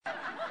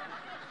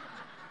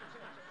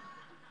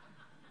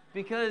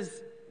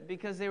Because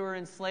they were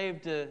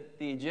enslaved to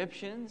the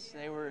Egyptians.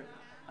 They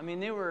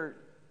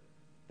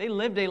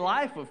lived a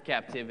life of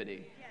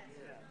captivity.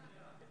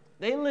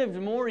 They lived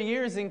more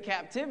years in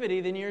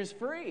captivity than years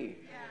free.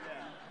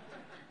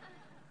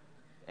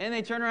 And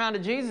they turn around to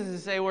Jesus and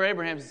say, we're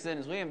Abraham's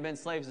descendants. We haven't been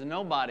slaves to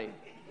nobody.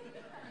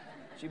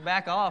 You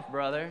back off,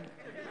 brother.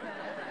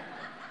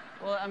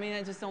 Well, I mean,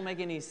 it just don't make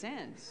any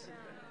sense.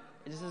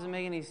 It just doesn't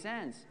make any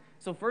sense.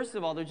 So first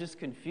of all, they're just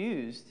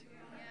confused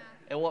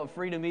at what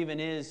freedom even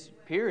is,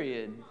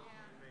 period.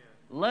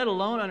 Let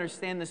alone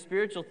understand the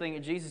spiritual thing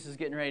that Jesus is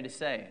getting ready to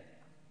say.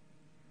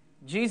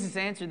 Jesus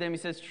answered them. He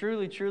says,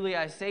 truly, truly,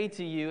 I say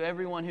to you,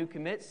 everyone who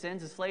commits sin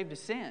is a slave to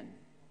sin.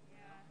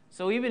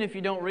 So even if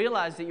you don't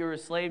realize that you're a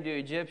slave to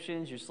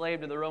Egyptians, you're a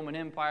slave to the Roman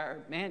Empire,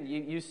 man,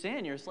 you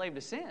sin, you're a slave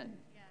to sin.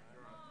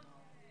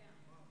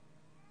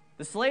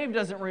 The slave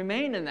doesn't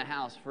remain in the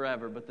house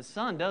forever, but the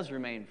son does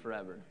remain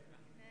forever.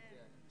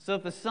 So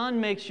if the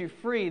son makes you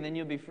free, then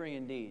you'll be free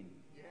indeed.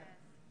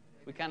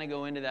 We kind of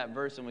go into that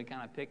verse and we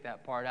kind of pick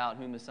that part out.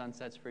 Whom the son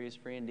sets free is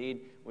free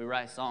indeed. We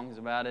write songs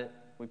about it.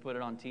 We put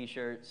it on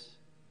T-shirts,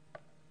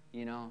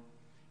 you know.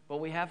 But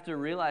we have to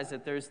realize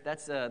that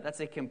that's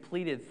a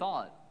completed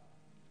thought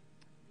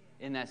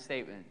in that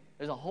statement.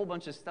 There's a whole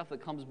bunch of stuff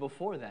that comes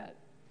before that.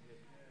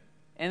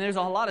 And there's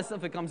a lot of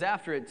stuff that comes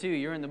after it too.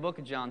 You're in the book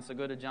of John, so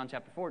go to John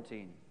chapter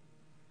 14.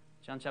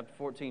 John chapter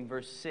 14,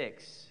 verse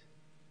 6.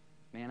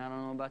 Man, I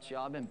don't know about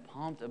y'all. I've been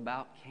pumped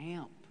about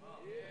camp.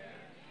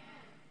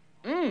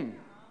 Woo!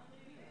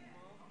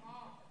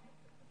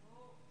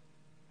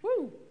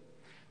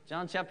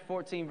 John chapter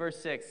 14, verse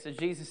 6. So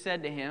Jesus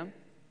said to him,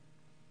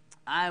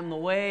 I am the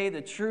way,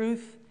 the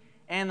truth,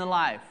 and the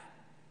life.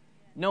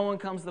 No one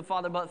comes to the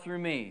Father but through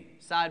me.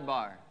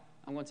 Sidebar.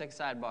 I'm going to take a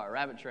sidebar.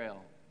 Rabbit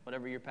trail.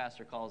 Whatever your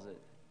pastor calls it.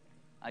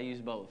 I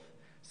use both.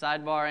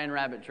 Sidebar and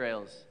rabbit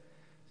trails.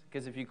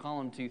 Because if you call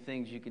them two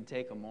things, you can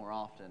take them more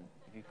often.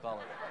 If you call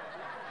it.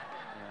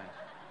 Anyway.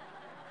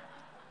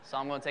 So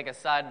I'm going to take a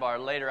sidebar.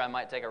 Later I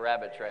might take a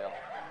rabbit trail.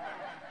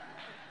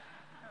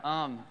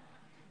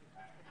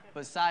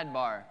 But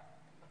sidebar.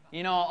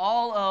 You know,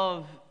 all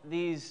of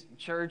these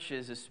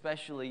churches,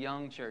 especially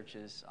young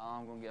churches,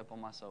 I'm going to get up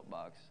on my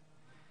soapbox.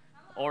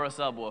 Or a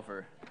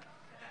subwoofer.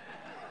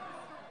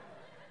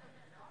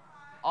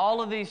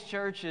 All of these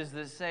churches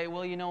that say,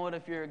 well, you know what,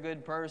 if you're a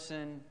good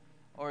person,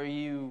 or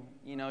you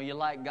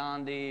like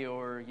Gandhi,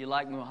 or you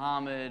like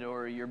Muhammad,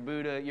 or you're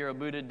a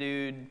Buddha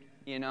dude,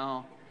 you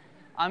know.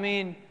 I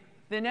mean,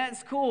 then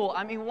that's cool.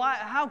 I mean,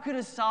 how could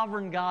a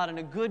sovereign God and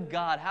a good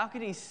God, how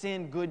could he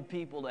send good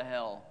people to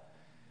hell?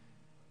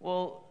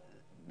 Well,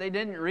 they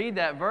didn't read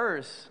that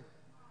verse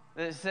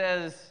that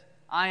says,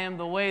 I am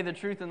the way, the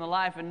truth, and the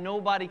life, and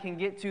nobody can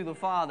get to the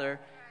Father,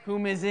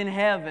 whom is in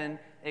heaven,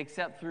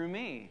 except through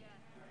me.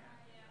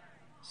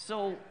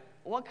 So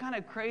what kind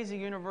of crazy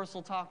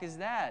universal talk is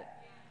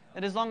that?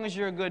 That as long as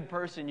you're a good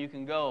person, you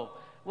can go.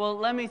 Well,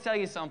 let me tell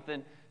you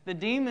something. The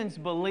demons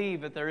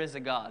believe that there is a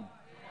God.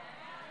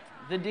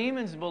 The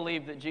demons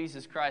believe that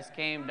Jesus Christ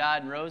came,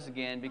 died, and rose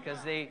again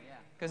because they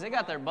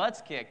got their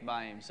butts kicked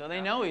by him. So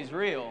they know he's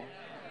real.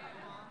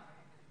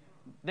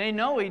 They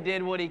know he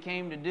did what he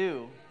came to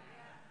do.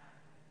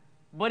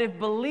 But if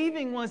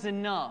believing was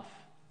enough,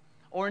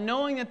 or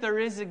knowing that there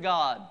is a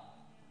God,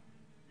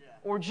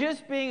 or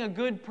just being a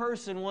good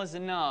person was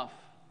enough,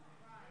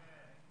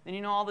 then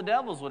you know all the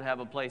devils would have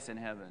a place in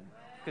heaven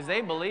because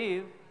they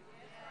believe.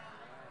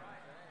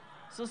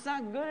 So it's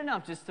not good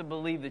enough just to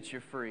believe that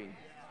you're free.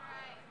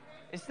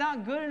 It's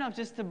not good enough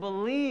just to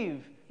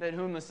believe that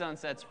whom the Son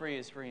sets free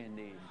is free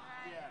indeed.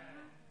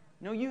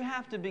 No, you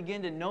have to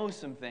begin to know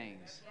some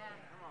things.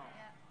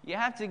 You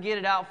have to get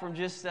it out from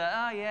just,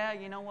 yeah,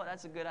 you know what,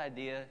 that's a good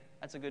idea.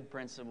 That's a good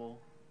principle.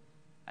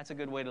 That's a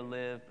good way to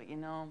live. But you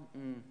know,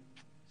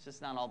 it's just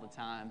not all the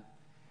time.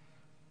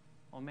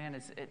 Well, man,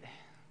 that's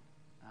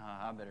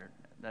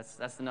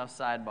enough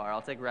sidebar.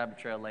 I'll take a rabbit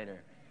trail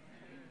later.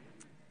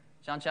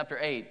 John chapter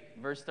 8,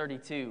 verse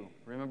 32.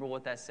 Remember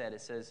what that said. It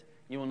says,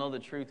 you will know the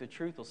truth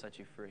will set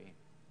you free.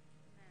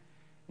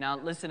 Now,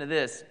 listen to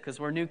this, because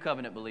we're new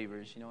covenant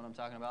believers. You know what I'm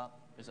talking about?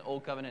 There's an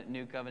old covenant,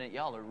 new covenant.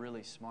 Y'all are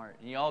really smart.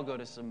 And y'all go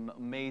to some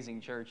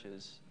amazing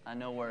churches. I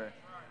know where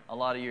a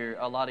lot of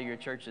your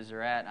churches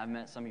are at. I've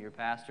met some of your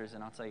pastors,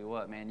 and I'll tell you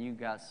what, man, you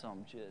got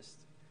some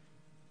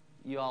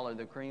you all are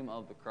the cream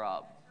of the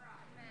crop.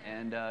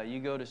 And you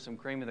go to some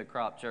cream of the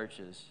crop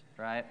churches,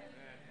 right?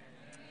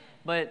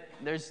 But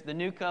there's the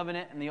new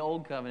covenant and the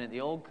old covenant. The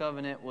old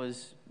covenant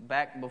was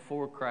back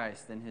before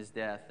Christ and his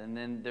death. And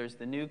then there's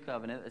the new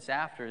covenant that's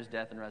after his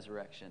death and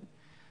resurrection.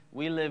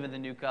 We live in the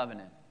new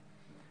covenant.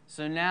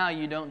 So now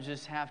you don't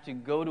just have to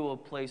go to a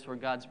place where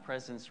God's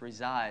presence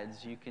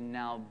resides. You can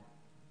now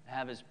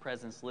have his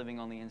presence living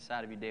on the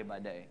inside of you day by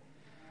day.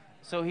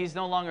 So he's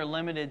no longer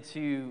limited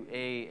to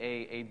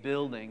a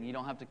building. You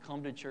don't have to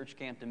come to church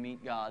camp to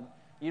meet God.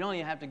 You don't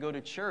even have to go to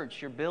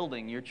church,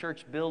 your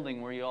church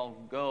building where you all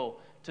go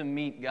to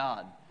meet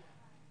God.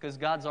 Because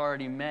God's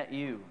already met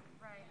you.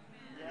 Right.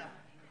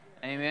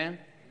 Yeah. Amen?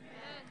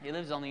 He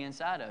lives on the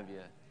inside of you.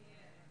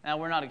 Now,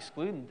 we're not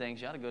excluding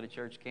things. You ought to go to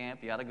church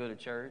camp. You ought to go to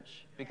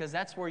church. Because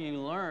that's where you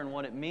learn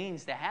what it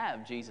means to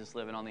have Jesus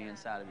living on the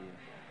inside of you.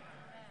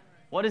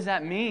 What does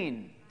that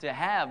mean to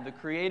have the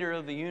creator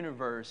of the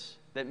universe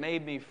that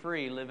made me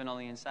free living on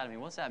the inside of me?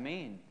 What's that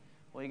mean?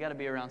 Well, you got to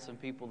be around some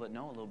people that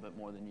know a little bit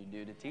more than you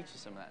do to teach you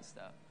some of that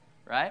stuff.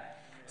 Right?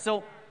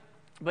 So,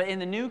 but in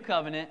the new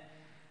covenant,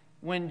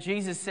 when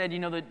Jesus said,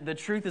 the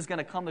truth is going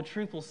to come, the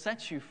truth will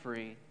set you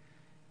free,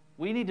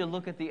 we need to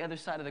look at the other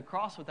side of the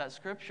cross with that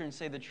scripture and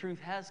say the truth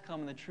has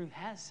come and the truth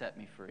has set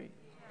me free.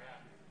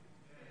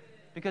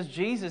 Because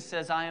Jesus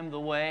says, I am the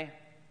way,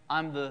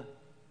 I'm the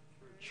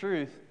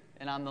truth,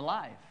 and I'm the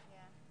life.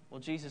 Well,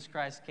 Jesus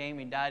Christ came,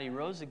 He died, He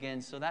rose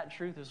again, so that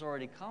truth has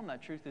already come.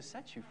 That truth has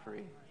set you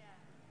free.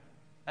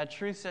 That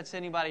truth sets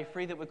anybody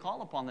free that would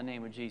call upon the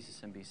name of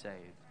Jesus and be saved.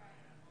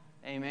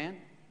 Amen?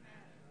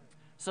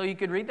 So you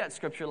could read that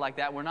scripture like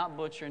that. We're not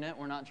butchering it.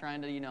 We're not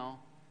trying to,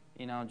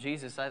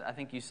 Jesus, I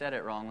think you said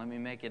it wrong. Let me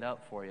make it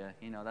up for you.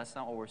 That's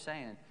not what we're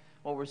saying.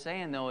 What we're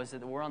saying, though, is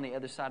that we're on the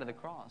other side of the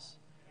cross.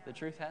 The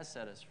truth has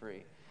set us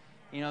free.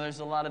 There's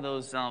a lot of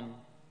those,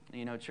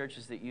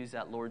 churches that use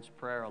that Lord's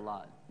Prayer a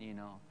lot.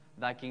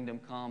 Thy kingdom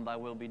come, thy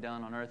will be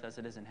done on earth as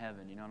it is in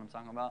heaven. You know what I'm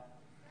talking about?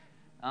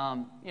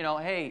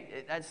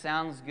 Hey, that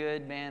sounds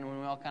good, man. When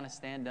we all kind of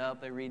stand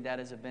up, they read that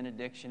as a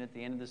benediction at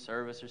the end of the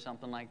service or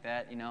something like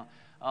that.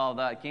 Oh,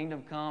 thy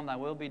kingdom come, thy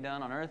will be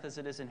done on earth as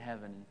it is in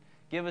heaven.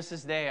 Give us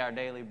this day our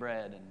daily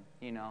bread.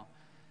 And,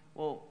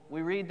 well,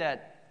 we read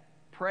that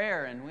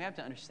prayer and we have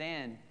to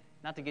understand,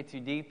 not to get too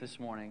deep this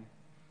morning,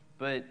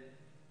 but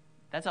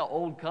that's an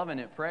old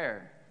covenant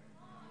prayer.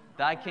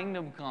 Thy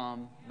kingdom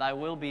come, thy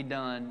will be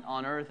done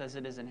on earth as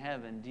it is in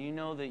heaven. Do you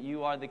know that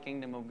you are the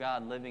kingdom of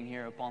God living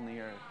here upon the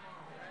earth?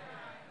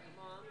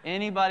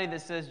 Anybody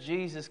that says,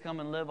 Jesus, come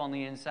and live on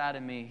the inside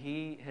of me,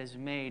 He has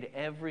made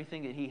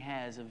everything that He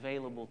has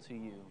available to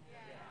you.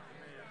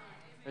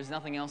 There's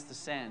nothing else to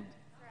send.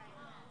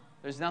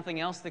 There's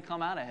nothing else to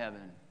come out of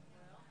heaven.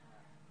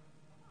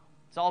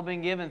 It's all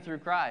been given through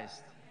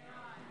Christ.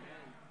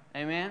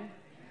 Amen?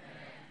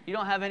 You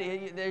don't have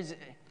any, there's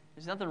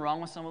nothing wrong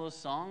with some of those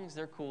songs.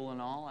 They're cool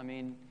and all. I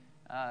mean,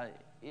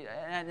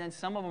 and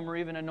some of them are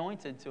even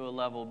anointed to a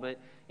level. But,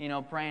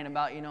 praying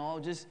about,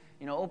 just,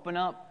 open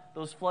up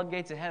those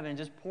floodgates of heaven and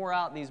just pour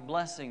out these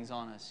blessings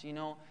on us.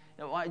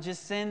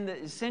 Just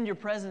send your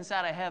presence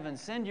out of heaven.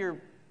 Send your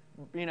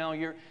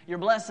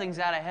blessings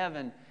out of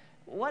heaven.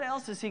 What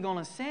else is He going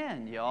to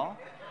send, y'all?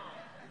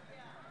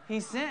 He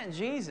sent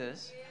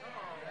Jesus.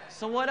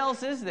 So what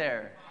else is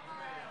there?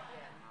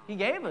 He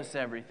gave us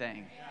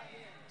everything.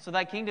 So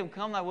thy kingdom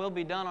come, thy will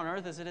be done on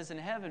earth as it is in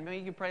heaven. Maybe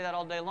you can pray that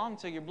all day long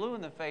until you're blue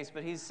in the face,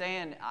 but He's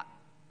saying,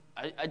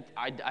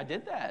 I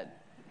did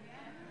that.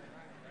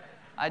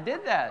 I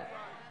did that.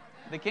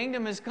 The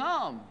kingdom has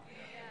come.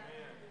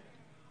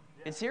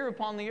 It's here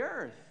upon the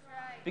earth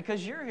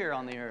because you're here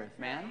on the earth,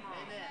 man.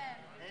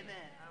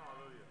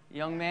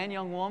 Young man,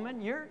 young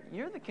woman,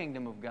 you're the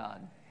kingdom of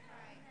God.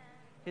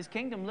 His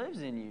kingdom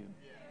lives in you.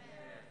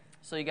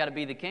 So you got to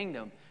be the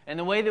kingdom. And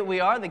the way that we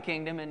are the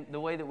kingdom and the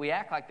way that we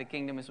act like the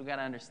kingdom is we got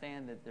to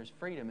understand that there's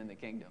freedom in the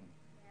kingdom.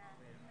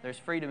 There's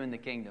freedom in the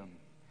kingdom.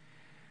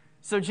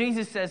 So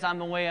Jesus says, I'm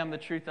the way, I'm the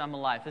truth, I'm the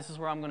life. This is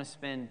where I'm going to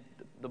spend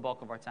the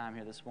bulk of our time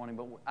here this morning.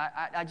 But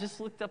I just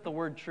looked up the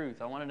word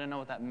truth. I wanted to know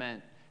what that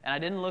meant. And I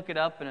didn't look it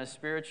up in a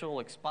spiritual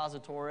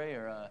expository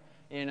or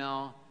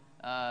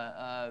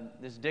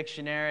this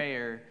dictionary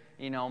or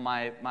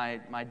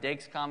my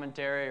Dake's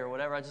commentary or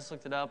whatever. I just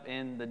looked it up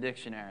in the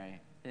dictionary.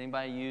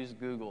 Anybody use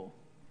Google?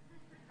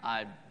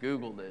 I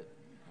Googled it.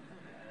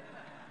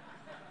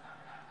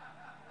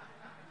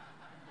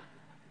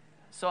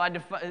 So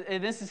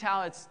this is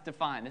how it's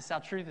defined. This is how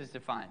truth is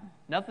defined.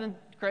 Nothing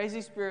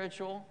crazy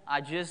spiritual. I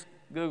just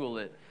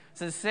Googled it.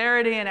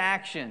 Sincerity in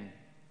action,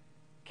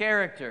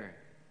 character,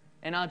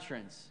 and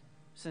utterance.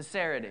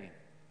 Sincerity.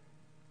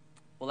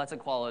 Well, that's a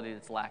quality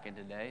that's lacking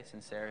today,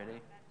 sincerity.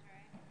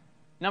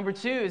 Number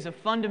 2 is a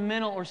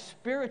fundamental or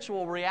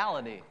spiritual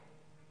reality.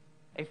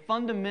 A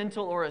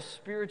fundamental or a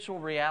spiritual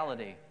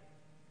reality.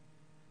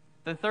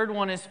 The third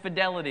one is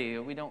fidelity.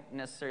 We don't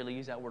necessarily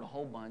use that word a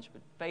whole bunch,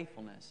 but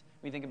faithfulness.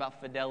 When you think about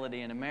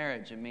fidelity in a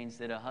marriage, it means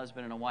that a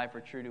husband and a wife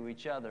are true to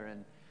each other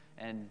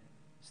and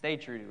stay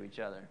true to each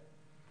other.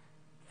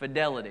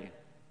 Fidelity,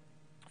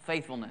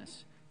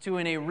 faithfulness to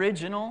an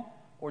original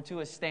or to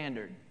a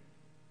standard.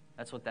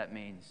 That's what that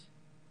means.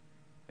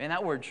 Man,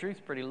 that word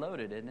truth's pretty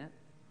loaded, isn't it?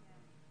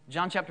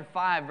 John chapter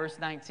 5, verse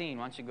 19.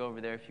 Why don't you go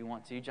over there if you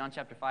want to. John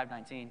chapter 5,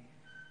 19.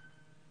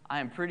 I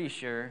am pretty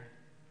sure,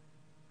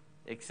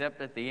 except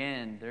at the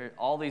end,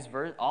 all these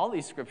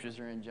scriptures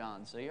are in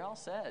John, so you're all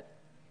set.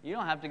 You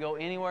don't have to go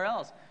anywhere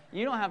else.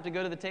 You don't have to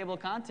go to the table of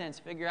contents,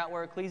 figure out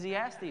where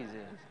Ecclesiastes is.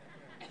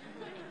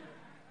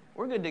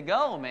 We're good to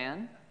go,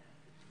 man.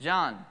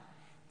 John.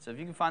 So if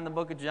you can find the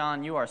book of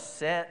John, you are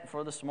set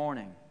for this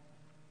morning.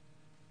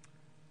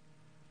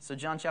 So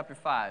John chapter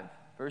 5,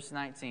 verse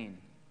 19.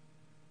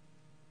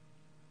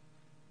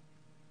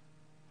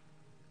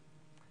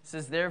 It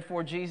says,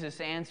 therefore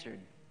Jesus answered.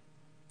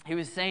 He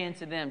was saying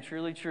to them,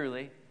 truly,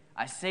 truly,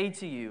 I say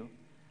to you,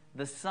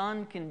 the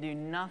Son can do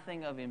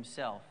nothing of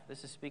himself.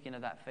 This is speaking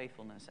of that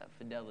faithfulness, that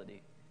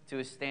fidelity to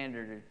a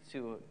standard,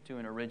 or to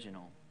an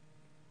original.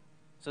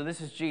 So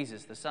this is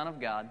Jesus, the Son of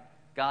God,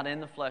 God in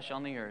the flesh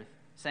on the earth,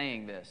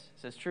 saying this.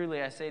 It says,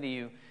 truly I say to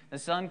you, the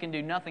Son can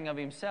do nothing of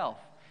himself,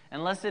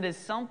 unless it is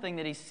something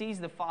that he sees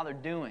the Father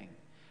doing.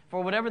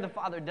 For whatever the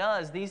Father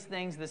does, these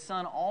things the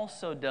Son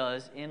also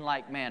does in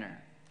like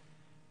manner.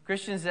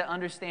 Christians that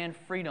understand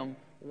freedom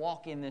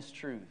walk in this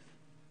truth.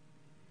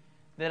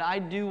 That I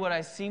do what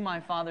I see my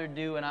Father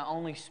do, and I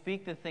only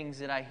speak the things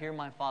that I hear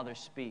my Father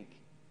speak.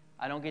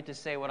 I don't get to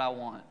say what I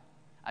want.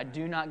 I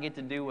do not get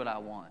to do what I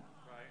want.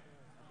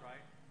 Right.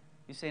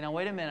 You say, now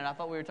wait a minute, I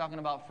thought we were talking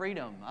about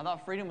freedom. I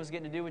thought freedom was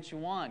getting to do what you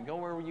want. Go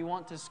where you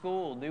want to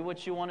school. Do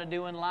what you want to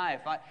do in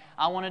life.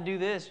 I want to do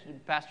this,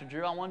 Pastor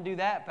Drew. I want to do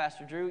that,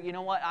 Pastor Drew. You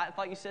know what? I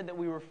thought you said that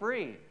we were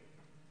free.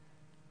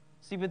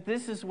 See, but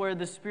this is where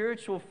the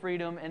spiritual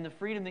freedom and the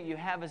freedom that you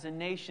have as a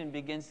nation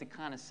begins to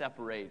kind of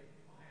separate.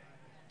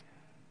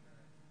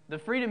 The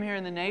freedom here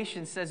in the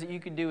nation says that you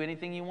can do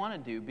anything you want to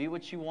do. Be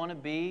what you want to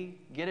be.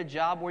 Get a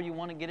job where you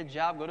want to get a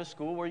job. Go to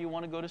school where you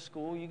want to go to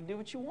school. You can do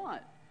what you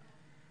want.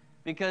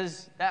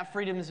 Because that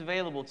freedom is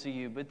available to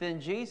you. But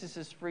then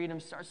Jesus' freedom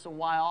starts to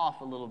weigh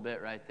off a little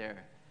bit right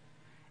there.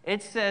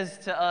 It says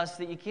to us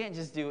that you can't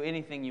just do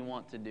anything you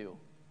want to do.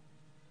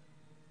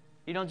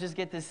 You don't just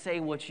get to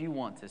say what you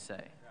want to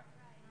say.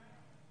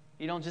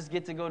 You don't just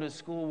get to go to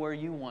school where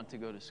you want to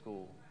go to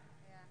school.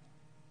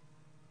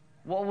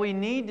 What we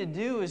need to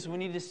do is we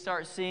need to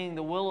start seeing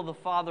the will of the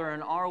Father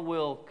and our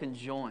will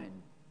conjoin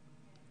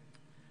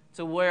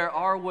to where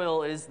our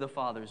will is the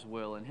Father's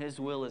will and His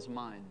will is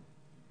mine.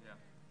 Yeah.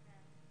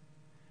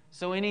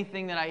 So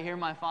anything that I hear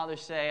my Father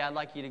say, I'd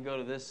like you to go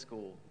to this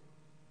school.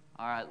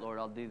 All right, Lord,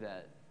 I'll do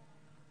that.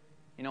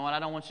 You know what? I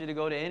don't want you to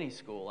go to any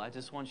school. I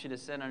just want you to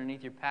sit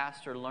underneath your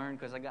pastor, learn,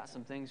 because I got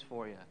some things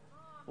for you.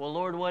 Well,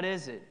 Lord, what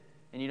is it?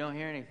 And you don't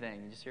hear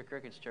anything. You just hear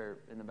crickets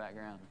chirp in the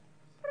background.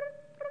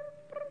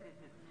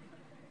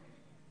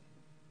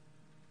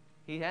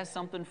 He has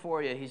something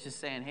for you. He's just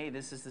saying, hey,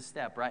 this is the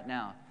step right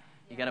now.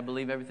 You got to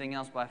believe everything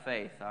else by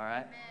faith, all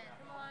right?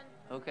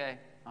 Okay,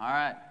 all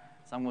right.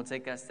 So I'm going to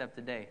take that step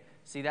today.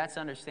 See, that's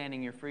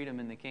understanding your freedom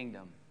in the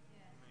kingdom.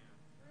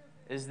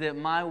 Is that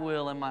my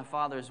will and my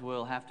Father's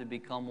will have to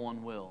become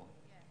one will.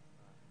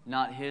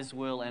 Not His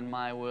will and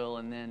my will,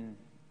 and then,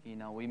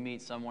 we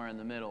meet somewhere in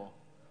the middle.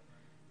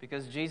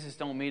 Because Jesus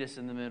don't meet us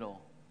in the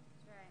middle.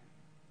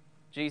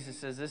 Jesus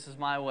says, this is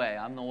my way.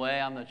 I'm the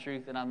way, I'm the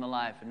truth, and I'm the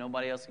life. And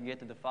nobody else can get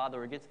to the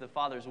Father or get to the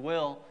Father's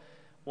will,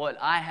 what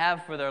I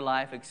have for their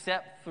life,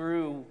 except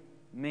through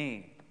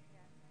me.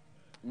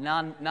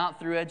 Not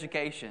through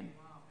education.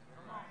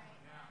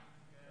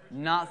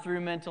 Not through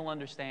mental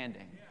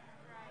understanding.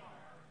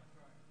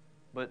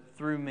 But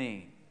through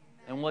me.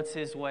 And what's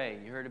His way?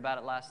 You heard about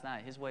it last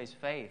night. His way is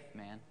faith,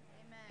 man.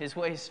 His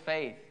way is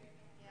faith.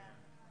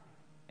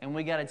 And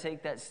we got to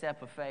take that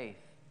step of faith.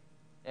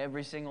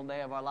 Every single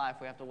day of our life,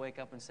 we have to wake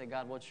up and say,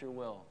 God, what's your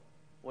will?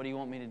 What do you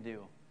want me to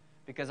do?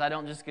 Because I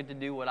don't just get to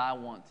do what I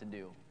want to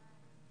do.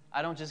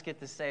 I don't just get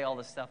to say all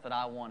the stuff that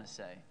I want to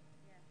say.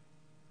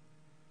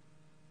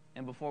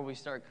 And before we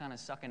start kind of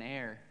sucking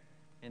air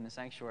in the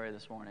sanctuary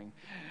this morning,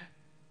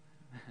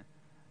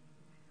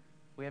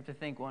 we have to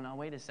think, well, now,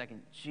 wait a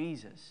second.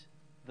 Jesus,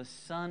 the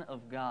Son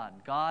of God,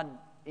 God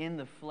in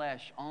the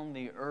flesh on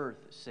the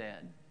earth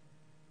said,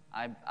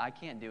 I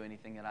can't do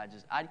anything that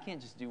I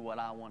can't just do what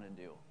I want to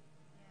do.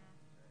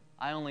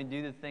 I only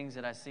do the things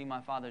that I see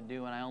my Father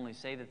do, and I only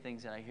say the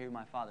things that I hear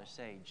my Father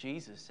say.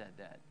 Jesus said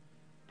that.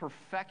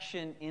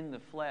 Perfection in the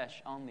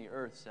flesh on the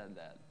earth said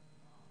that.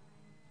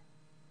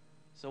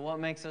 So what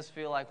makes us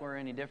feel like we're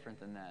any different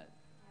than that?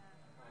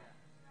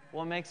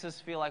 What makes us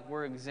feel like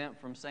we're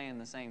exempt from saying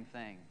the same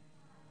thing?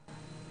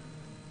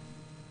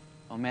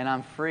 Oh man,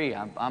 I'm free.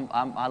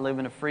 I live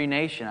in a free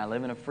nation. I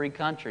live in a free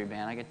country,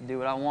 man. I get to do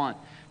what I want.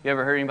 You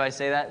ever heard anybody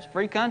say that? It's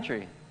free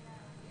country.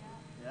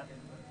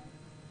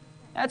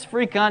 That's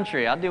free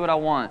country. I'll do what I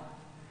want.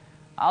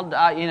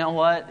 You know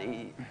what?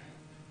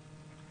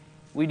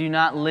 We do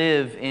not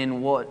live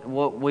in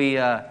what we...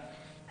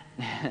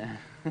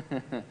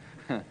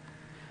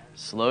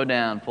 Slow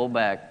down. Pull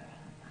back.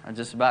 I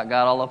just about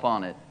got all up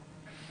on it.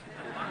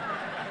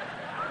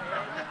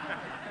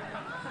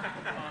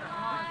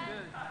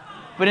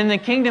 But in the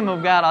kingdom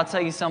of God, I'll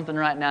tell you something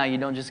right now. You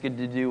don't just get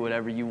to do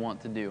whatever you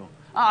want to do.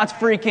 It's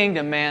free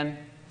kingdom, man.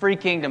 Free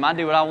kingdom. I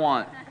do what I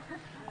want.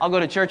 I'll go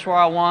to church where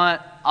I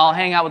want. I'll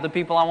hang out with the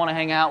people I want to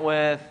hang out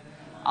with.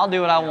 I'll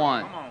do what I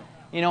want.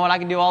 You know what? I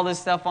can do all this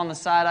stuff on the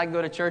side. I can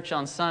go to church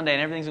on Sunday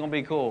and everything's going to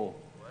be cool.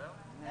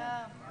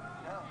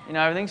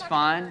 Everything's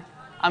fine.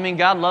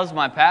 God loves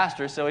my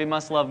pastor, so He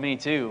must love me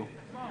too.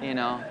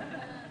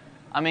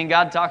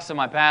 God talks to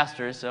my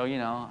pastor, so,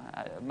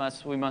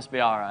 we must be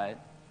all right.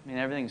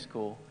 Everything's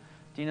cool.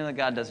 Do you know that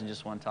God doesn't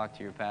just want to talk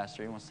to your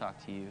pastor? He wants to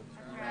talk to you.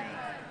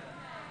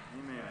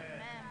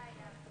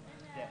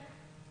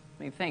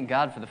 Thank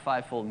God for the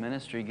fivefold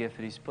ministry gift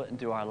that He's put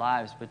into our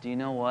lives, but do you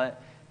know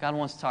what? God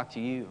wants to talk to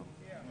you.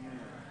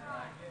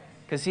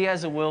 Because He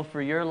has a will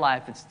for your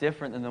life that's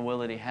different than the will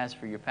that He has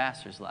for your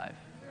pastor's life.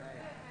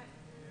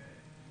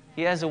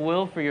 He has a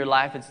will for your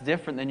life that's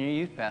different than your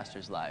youth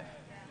pastor's life.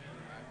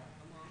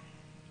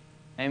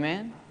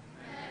 Amen?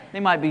 They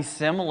might be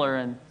similar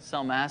in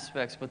some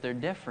aspects, but they're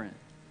different.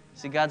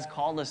 See, God's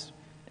called us.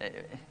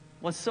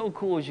 What's so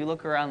cool is you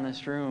look around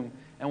this room,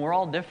 and we're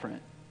all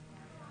different.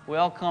 We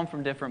all come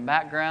from different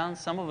backgrounds.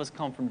 Some of us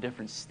come from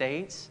different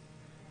states.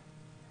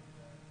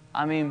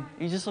 I mean,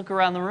 you just look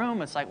around the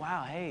room, it's like,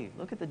 wow, hey,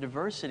 look at the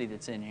diversity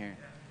that's in here.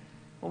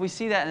 Well, we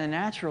see that in the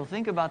natural.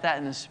 Think about that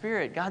in the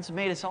spirit. God's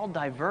made us all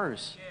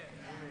diverse.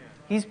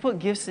 He's put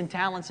gifts and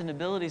talents and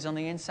abilities on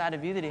the inside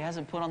of you that He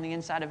hasn't put on the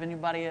inside of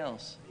anybody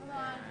else.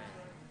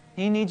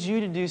 He needs you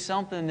to do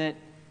something that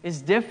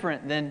is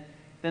different than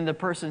the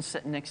person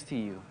sitting next to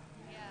you.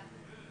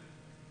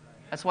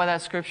 That's why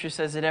that scripture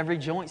says that every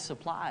joint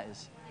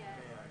supplies.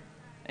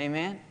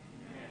 Amen?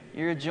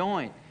 You're a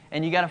joint.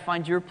 And you got to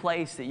find your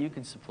place that you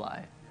can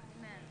supply.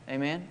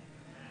 Amen?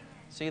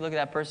 So you look at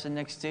that person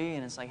next to you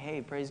and it's like, hey,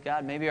 praise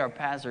God. Maybe our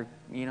paths are,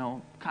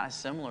 kind of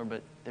similar,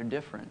 but they're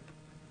different.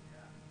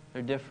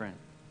 They're different.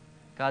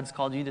 God's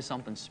called you to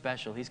something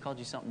special. He's called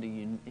you to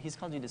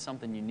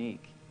something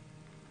unique.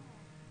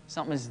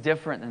 Something that's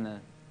different than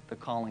the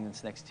calling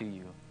that's next to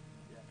you.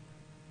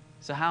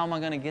 So how am I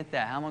going to get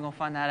that? How am I going to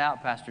find that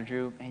out, Pastor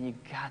Drew? And you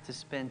got to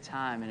spend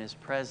time in His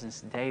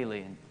presence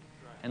daily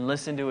and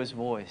listen to His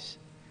voice.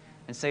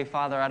 And say,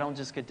 Father, I don't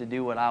just get to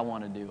do what I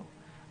want to do.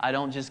 I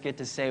don't just get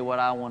to say what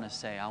I want to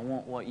say. I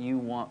want what You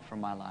want for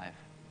my life.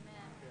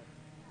 Amen.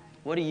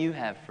 What do You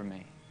have for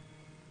me?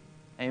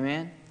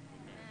 Amen?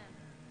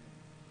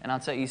 And I'll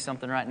tell you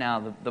something right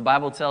now. The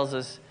Bible tells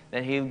us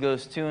that He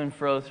goes to and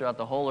fro throughout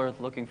the whole earth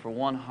looking for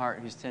one heart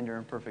who's tender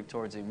and perfect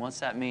towards Him.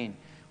 What's that mean?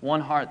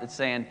 One heart that's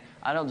saying,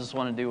 I don't just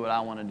want to do what I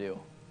want to do.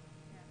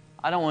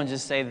 I don't want to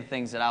just say the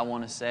things that I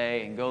want to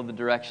say and go the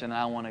direction that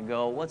I want to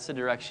go. What's the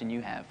direction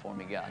You have for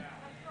me, God?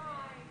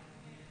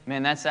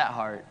 Man, that's that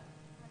heart.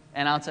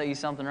 And I'll tell you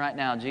something right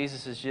now.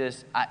 Jesus is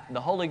just, the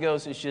Holy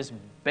Ghost is just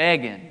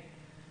begging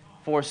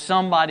for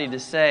somebody to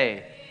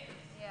say,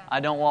 I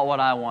don't want what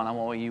I want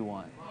what You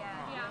want.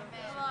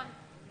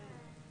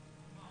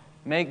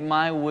 Make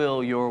my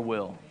will Your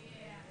will.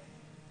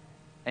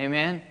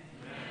 Amen?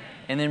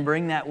 And then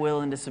bring that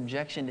will into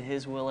subjection to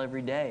His will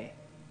every day.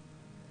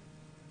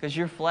 Because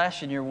your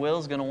flesh and your will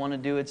is going to want to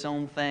do its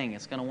own thing.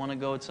 It's going to want to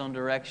go its own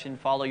direction,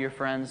 follow your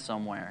friends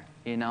somewhere,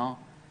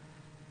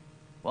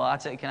 Well, I'll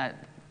tell you,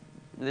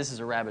 this is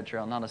a rabbit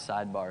trail, not a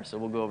sidebar, so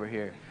we'll go over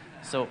here.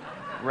 So,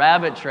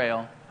 rabbit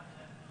trail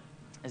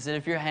is that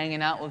if you're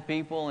hanging out with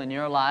people in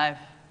your life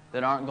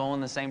that aren't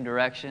going the same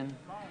direction,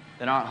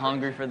 that aren't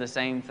hungry for the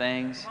same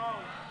things,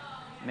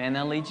 man,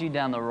 they'll lead you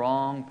down the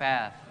wrong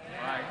path.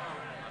 Right.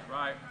 That's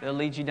right. They'll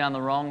lead you down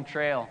the wrong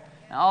trail.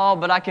 Oh,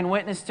 but I can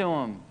witness to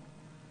them.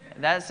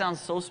 That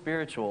sounds so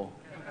spiritual.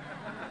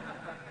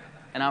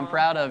 And I'm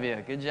proud of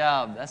you. Good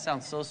job. That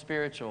sounds so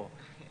spiritual.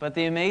 But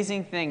the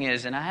amazing thing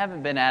is, and I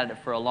haven't been at it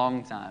for a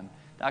long time.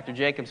 Dr.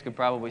 Jacobs could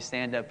probably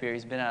stand up here.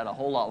 He's been at it a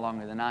whole lot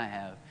longer than I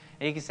have.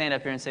 And he can stand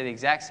up here and say the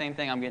exact same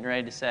thing I'm getting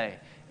ready to say.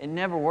 It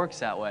never works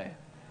that way.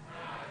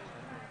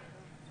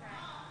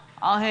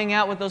 I'll hang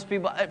out with those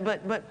people.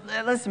 But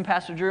listen,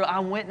 Pastor Drew,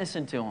 I'm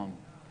witnessing to them.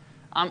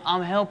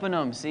 I'm helping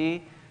them,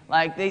 see?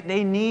 Like,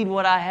 they need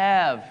what I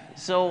have.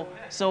 So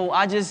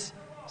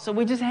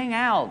we just hang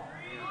out.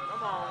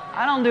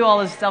 I don't do all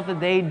this stuff that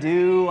they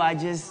do.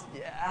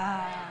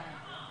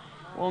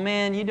 Well,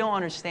 man, you don't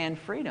understand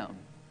freedom.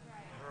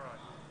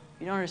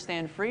 You don't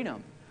understand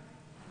freedom.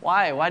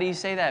 Why? Why do you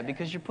say that?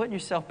 Because you're putting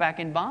yourself back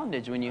in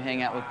bondage when you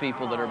hang out with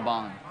people that are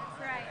bound.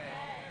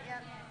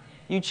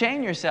 You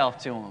chain yourself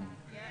to them.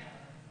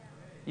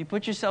 You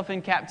put yourself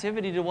in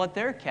captivity to what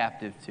they're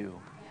captive to.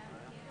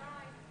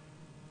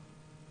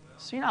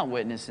 So you're not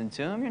witnessing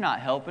to them. You're not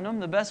helping them.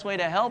 The best way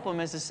to help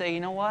them is to say, you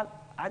know what?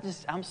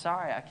 I'm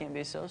sorry. I can't be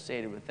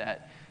associated with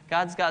that.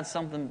 God's got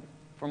something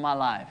for my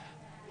life.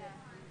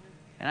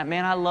 And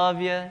man, I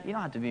love you. You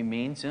don't have to be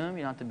mean to them.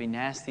 You don't have to be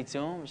nasty to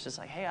them. It's just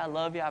like, hey, I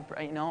love you.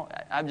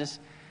 I've just,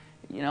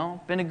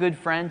 been a good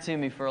friend to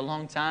me for a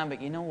long time.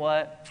 But you know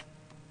what?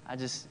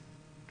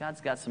 God's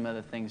got some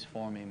other things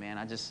for me, man.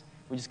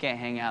 We just can't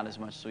hang out as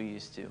much as we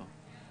used to.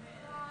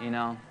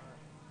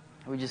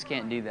 We just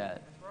can't do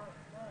that.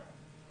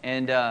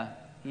 And,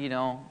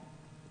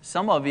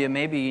 some of you,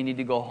 maybe you need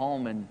to go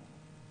home and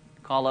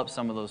call up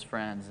some of those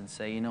friends and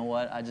say, you know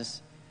what,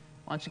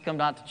 why don't you come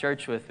out to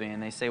church with me?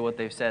 And they say what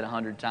they've said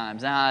 100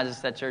 times.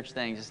 Just that church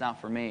thing, just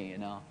not for me,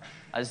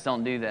 I just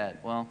don't do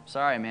that. Well,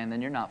 sorry, man,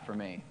 then you're not for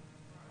me.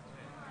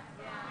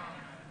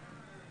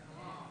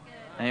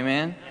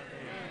 Amen?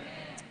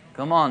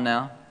 Come on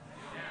now.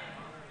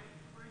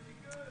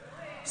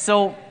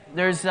 So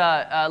there's,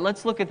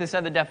 let's look at this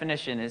other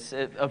definition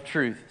of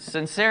truth.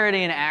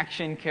 Sincerity in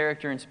action,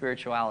 character, and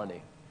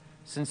spirituality.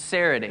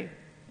 Sincerity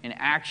in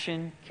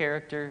action,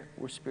 character,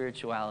 or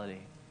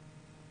spirituality.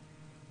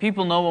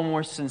 People know when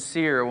we're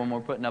sincere when we're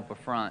putting up a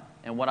front.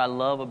 And what I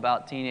love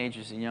about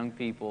teenagers and young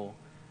people,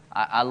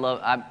 I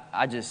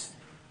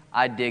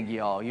dig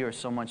y'all. You are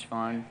so much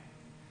fun.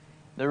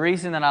 The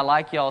reason that I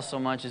like y'all so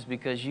much is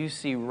because you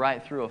see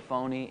right through a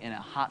phony in a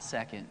hot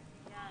second.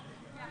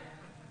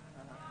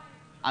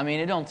 I mean,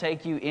 it don't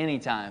take you any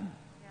time.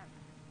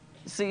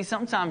 See,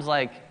 sometimes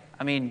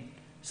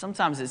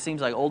sometimes it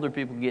seems like older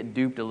people get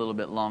duped a little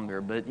bit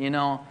longer. But,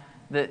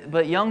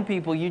 but young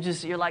people,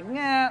 you're like,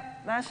 nah,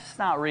 that's just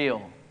not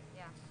real.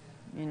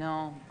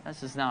 That's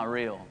just not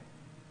real.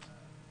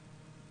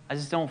 I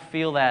just don't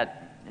feel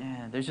that.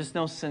 There's just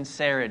no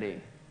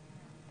sincerity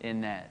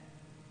in that.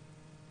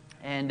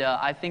 And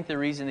I think the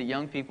reason that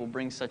young people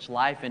bring such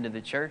life into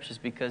the church is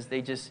because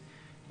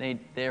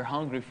they're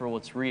hungry for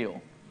what's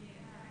real.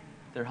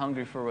 They're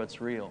hungry for what's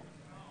real.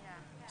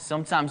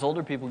 Sometimes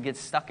older people get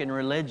stuck in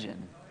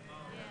religion,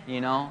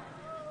 and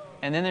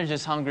then they're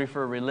just hungry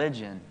for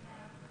religion.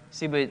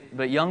 See,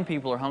 but young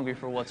people are hungry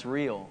for what's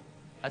real.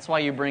 That's why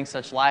you bring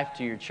such life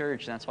to your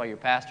church, and that's why your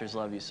pastors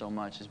love you so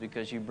much, is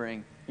because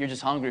you're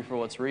just hungry for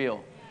what's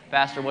real.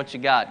 Pastor, what you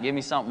got? Give me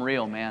something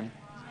real, man.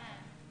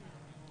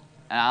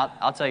 And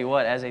I'll tell you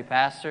what, as a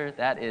pastor,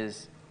 that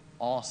is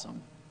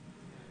awesome.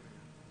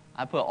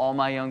 I put all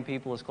my young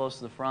people as close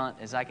to the front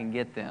as I can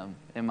get them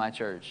in my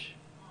church.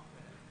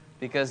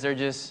 Because I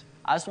just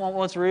want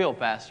what's real,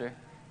 Pastor,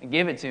 and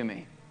give it to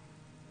me.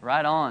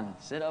 Right on.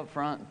 Sit up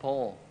front and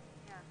pull.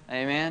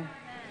 Amen?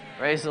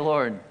 Praise the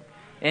Lord.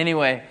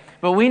 Anyway,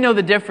 but we know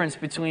the difference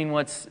between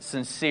what's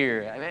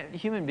sincere. I mean,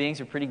 human beings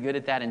are pretty good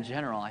at that in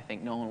general, I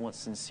think, knowing what's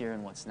sincere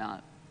and what's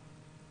not.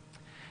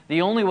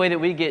 The only way that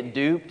we get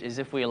duped is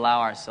if we allow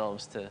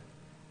ourselves to.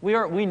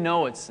 We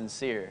know it's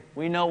sincere.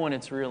 We know when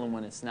it's real and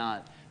when it's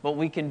not. But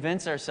we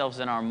convince ourselves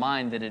in our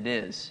mind that it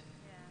is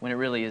when it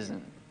really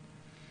isn't.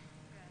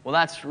 Well,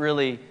 that's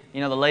really,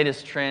 the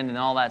latest trend and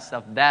all that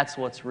stuff. That's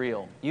what's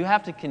real. You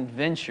have to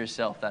convince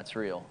yourself that's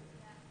real.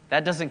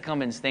 That doesn't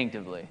come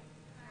instinctively.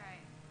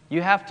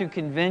 You have to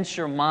convince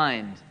your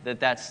mind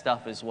that that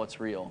stuff is what's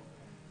real.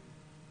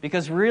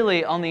 Because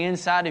really, on the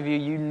inside of you,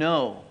 you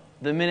know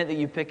the minute that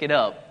you pick it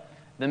up,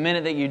 the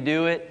minute that you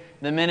do it,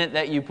 the minute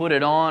that you put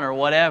it on or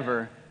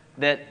whatever,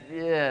 that,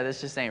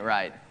 this just ain't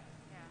right.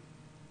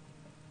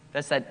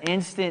 That's that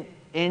instant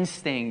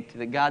instinct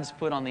that God's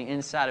put on the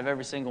inside of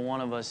every single one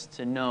of us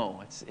to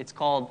know. It's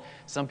called,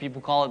 some people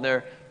call it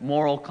their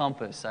moral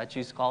compass. I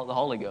choose to call it the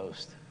Holy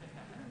Ghost.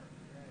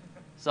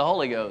 It's the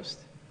Holy Ghost.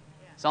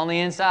 It's on the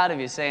inside of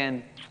you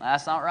saying,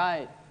 that's not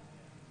right.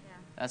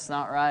 That's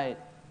not right.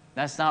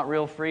 That's not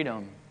real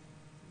freedom.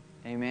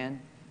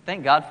 Amen.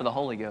 Thank God for the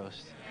Holy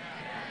Ghost.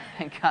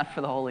 Thank God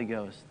for the Holy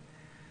Ghost.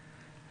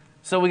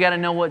 So we got to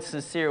know what's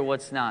sincere,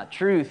 what's not.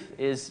 Truth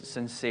is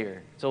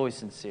sincere. It's always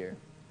sincere.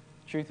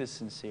 Truth is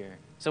sincere.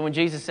 So when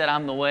Jesus said,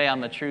 I'm the way,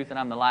 I'm the truth, and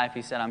I'm the life,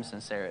 He said, I'm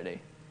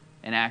sincerity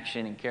in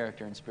action and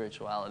character and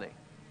spirituality.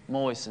 I'm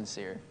always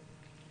sincere.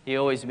 He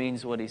always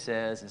means what He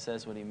says and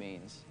says what He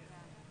means.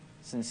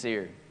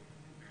 Sincere.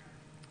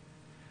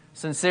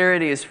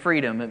 Sincerity is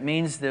freedom. It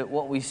means that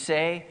what we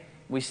say,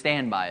 we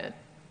stand by it.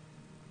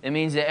 It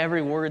means that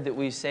every word that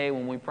we say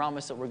when we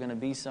promise that we're going to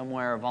be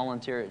somewhere or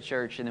volunteer at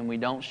church and then we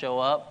don't show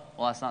up,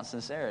 well, that's not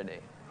sincerity.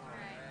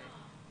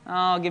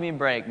 Oh, give me a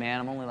break, man.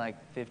 I'm only like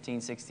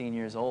 15, 16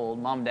 years old.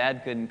 Mom and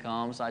Dad couldn't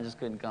come, so I just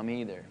couldn't come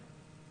either.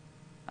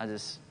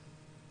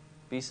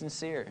 Be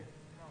sincere.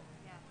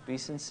 Be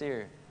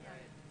sincere.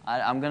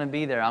 I'm going to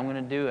be there. I'm going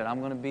to do it. I'm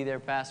going to be there,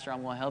 Pastor.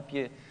 I'm going to help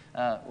you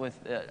with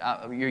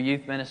your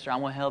youth minister.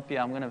 I'm going to help you.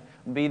 I'm going to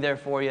be there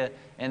for you,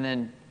 and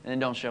then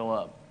don't show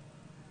up.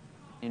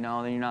 Then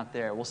you're not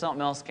there. Well,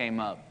 something else came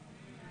up.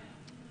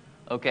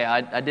 Okay,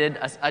 I did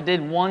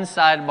one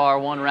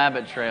sidebar, one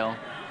rabbit trail.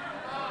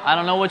 I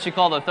don't know what you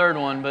call the third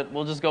one, but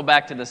we'll just go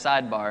back to the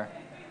sidebar.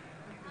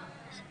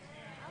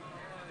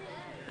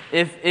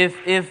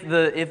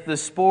 If the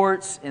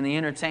sports and the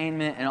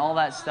entertainment and all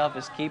that stuff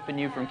is keeping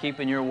you from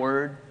keeping your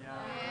word,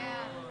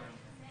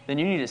 then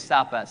you need to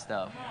stop that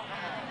stuff.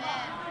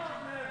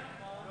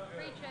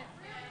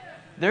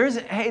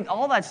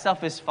 All that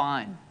stuff is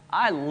fine.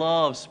 I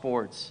love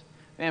sports.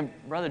 Man,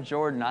 Brother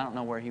Jordan, I don't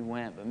know where he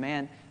went, but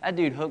man, that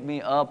dude hooked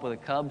me up with a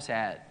Cubs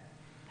hat.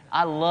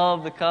 I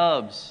love the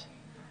Cubs.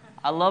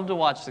 I love to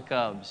watch the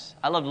Cubs.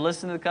 I love to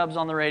listen to the Cubs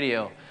on the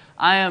radio.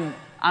 I'm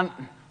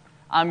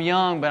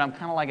young, but I'm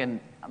kind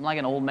of like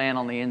an old man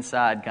on the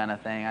inside kind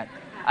of thing.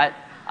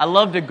 I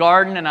love to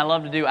garden and I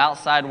love to do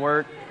outside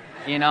work.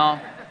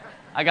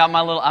 I got my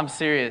little. I'm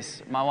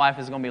serious. My wife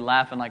is going to be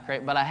laughing like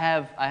crazy, but I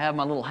have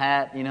my little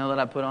hat, that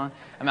I put on.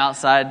 I'm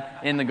outside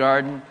in the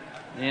garden,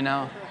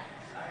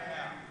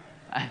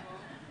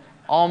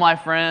 all my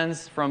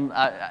friends from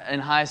in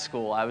high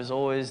school, I was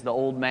always the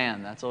old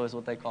man. That's always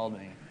what they called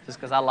me. Just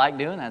because I like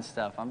doing that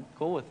stuff. I'm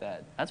cool with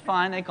that. That's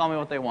fine. They call me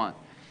what they want.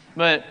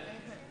 But,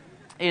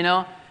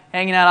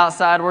 hanging out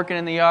outside, working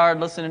in the yard,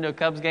 listening to a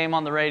Cubs game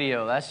on the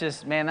radio. That's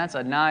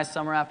a nice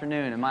summer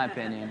afternoon, in my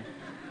opinion.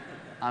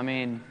 I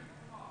mean,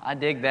 I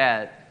dig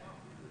that.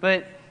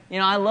 But,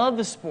 I love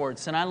the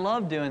sports, and I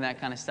love doing that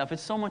kind of stuff.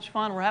 It's so much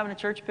fun. We're having a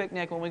church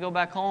picnic when we go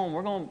back home.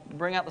 We're going to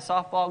bring out the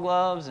softball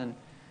gloves and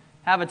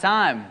have a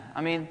time.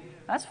 I mean,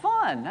 that's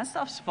fun. That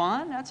stuff's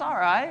fun. That's all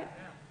right.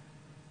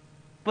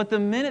 But the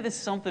minute that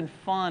something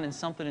fun and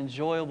something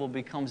enjoyable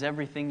becomes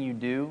everything you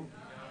do,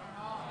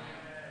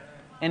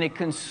 and it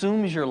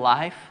consumes your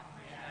life,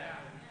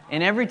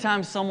 and every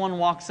time someone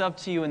walks up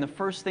to you and the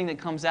first thing that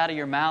comes out of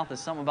your mouth is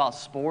something about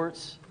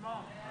sports,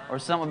 or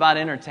something about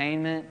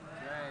entertainment,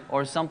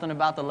 or something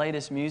about the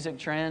latest music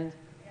trend,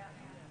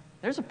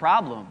 there's a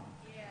problem.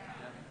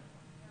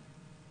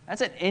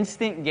 That's an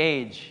instant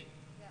gauge.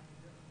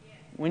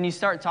 When you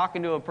start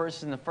talking to a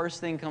person, the first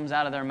thing comes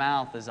out of their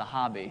mouth is a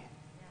hobby.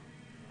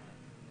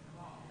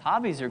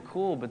 Hobbies are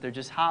cool, but they're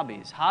just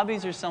hobbies.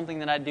 Hobbies are something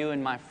that I do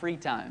in my free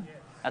time.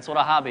 That's what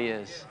a hobby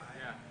is.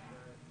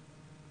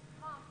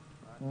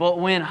 But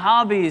when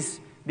hobbies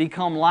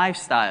become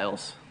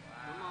lifestyles,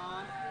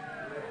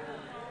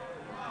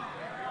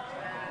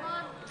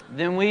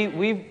 then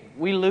we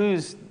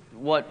lose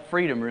what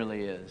freedom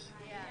really is.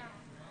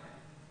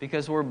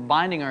 Because we're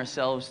binding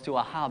ourselves to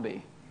a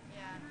hobby.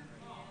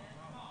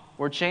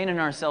 We're chaining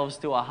ourselves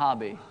to a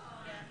hobby.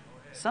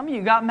 Some of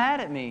you got mad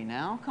at me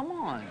now. Come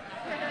on.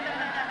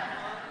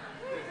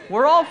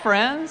 We're all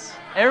friends.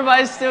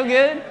 Everybody's still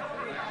good?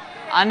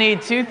 I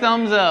need 2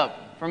 thumbs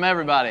up from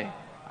everybody.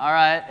 All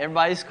right,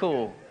 everybody's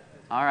cool.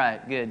 All right,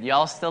 good.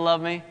 Y'all still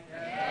love me?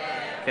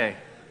 Okay.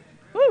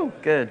 Woo,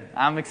 good.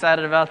 I'm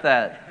excited about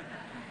that.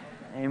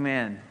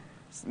 Amen.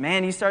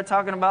 Man, you start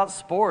talking about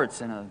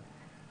sports in a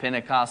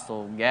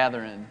Pentecostal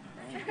gathering.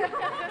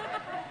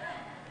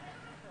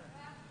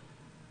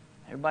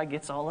 Everybody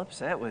gets all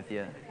upset with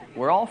you.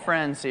 We're all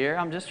friends here.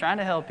 I'm just trying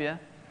to help you.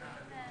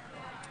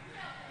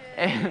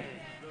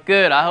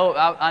 Good.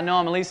 I know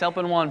I'm at least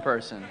helping one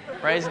person.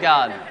 Praise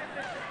God.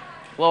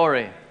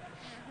 Glory.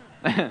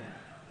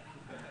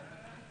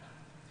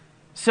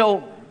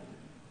 So,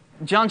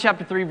 John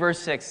chapter 3, verse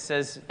 6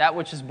 says, that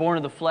which is born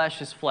of the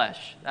flesh is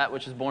flesh. That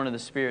which is born of the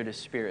Spirit is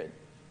spirit.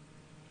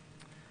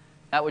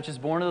 That which is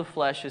born of the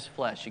flesh is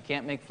flesh. You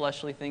can't make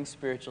fleshly things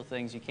spiritual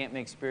things. You can't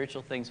make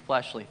spiritual things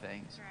fleshly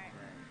things.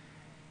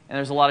 And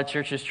there's a lot of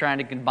churches trying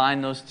to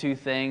combine those two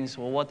things.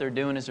 Well, what they're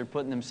doing is they're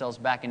putting themselves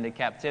back into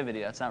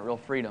captivity. That's not real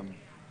freedom.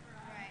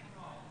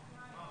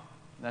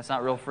 That's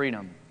not real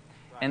freedom.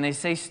 And they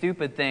say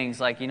stupid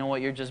things like, you know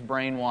what, you're just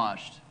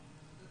brainwashed.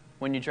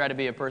 When you try to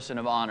be a person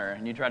of honor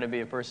and you try to be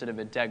a person of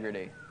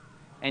integrity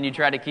and you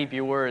try to keep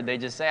your word, they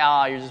just say,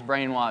 you're just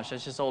brainwashed.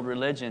 That's just old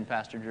religion,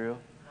 Pastor Drew.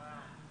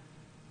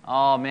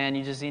 Oh, man,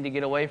 you just need to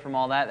get away from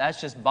all that. That's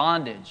just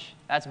bondage.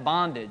 That's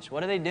bondage.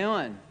 What are they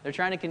doing? They're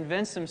trying to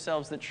convince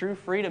themselves that true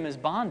freedom is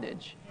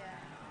bondage.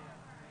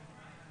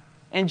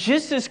 And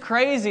just as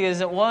crazy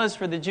as it was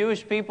for the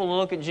Jewish people to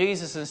look at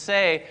Jesus and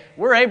say,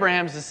 we're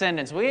Abraham's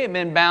descendants. We ain't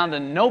been bound to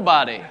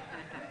nobody.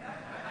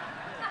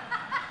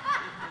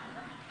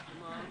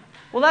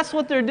 Well, that's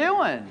what they're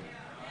doing.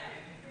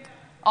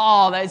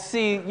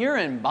 You're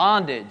in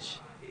bondage.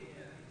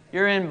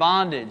 You're in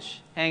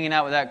bondage, hanging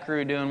out with that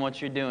crew doing what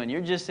you're doing.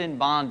 You're just in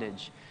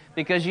bondage.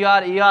 Because y'all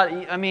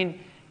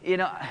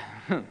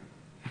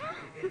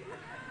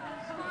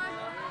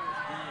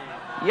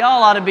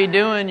ought to be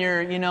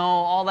doing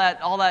all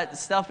that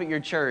stuff at your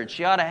church.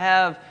 You ought to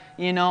have,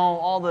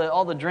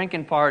 all the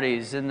drinking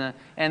parties and the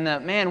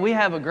man, we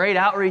have a great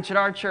outreach at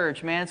our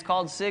church, man. It's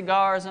called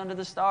Cigars Under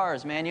the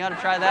Stars, man. You ought to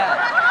try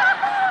that.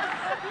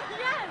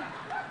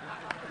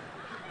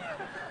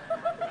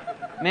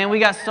 Man, we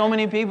got so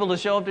many people to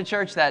show up to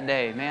church that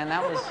day. Man,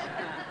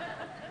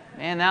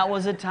 that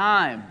was a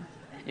time.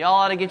 Y'all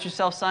ought to get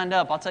yourself signed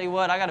up. I'll tell you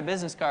what, I got a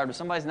business card with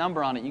somebody's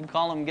number on it. You can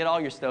call them and get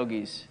all your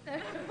stogies.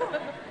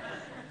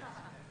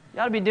 You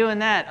ought to be doing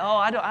that. Oh,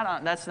 I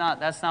don't. That's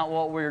not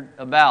what we're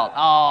about.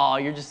 Oh,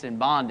 you're just in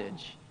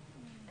bondage.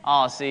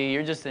 Oh, see,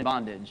 you're just in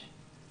bondage.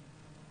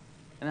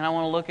 And then I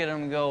want to look at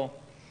them and go,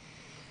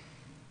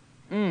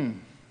 You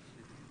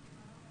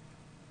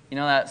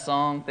know that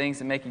song, things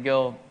that make you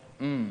go,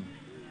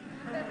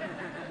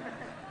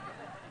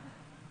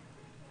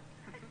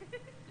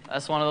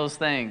 That's one of those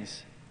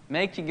things.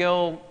 Make you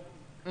go,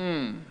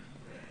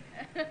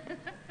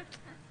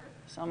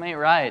 Something ain't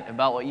right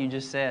about what you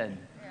just said.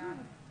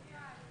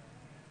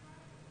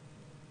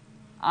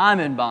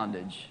 I'm in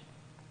bondage.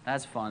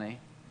 That's funny.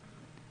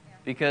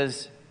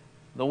 Because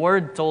the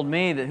Word told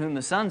me that whom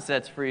the Son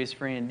sets free is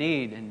free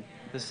indeed. And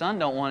the Son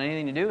don't want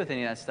anything to do with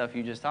any of that stuff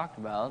you just talked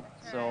about.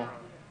 So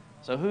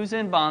who's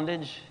in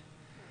bondage?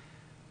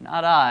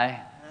 Not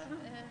I.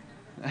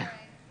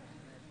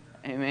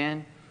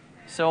 Amen.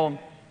 So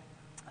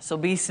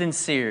be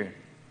sincere.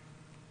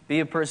 Be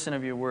a person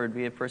of your word.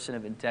 Be a person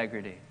of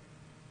integrity.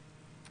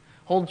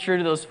 Hold true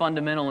to those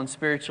fundamental and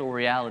spiritual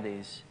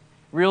realities.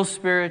 Real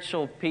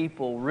spiritual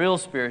people,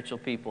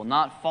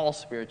 not false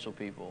spiritual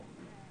people.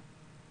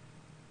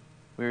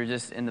 We were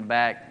just in the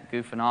back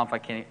goofing off. I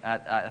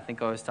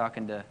think I was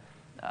talking to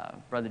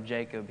Brother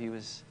Jacob. He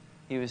was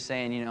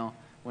saying,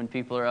 when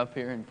people are up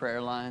here in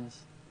prayer lines,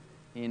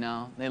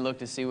 they look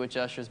to see which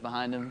usher's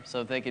behind them,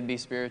 so if they could be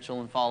spiritual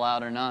and fall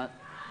out or not.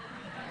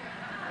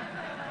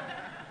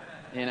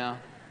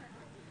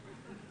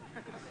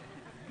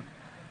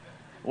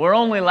 We're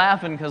only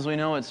laughing because we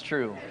know it's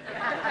true.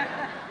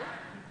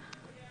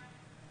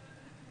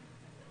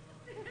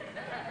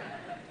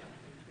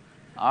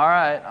 All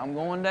right, I'm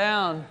going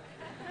down.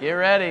 Get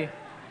ready.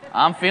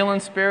 I'm feeling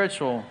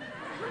spiritual.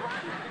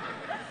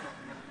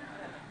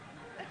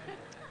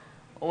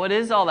 Well, what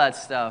is all that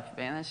stuff,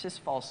 man? That's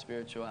just false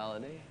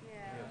spirituality.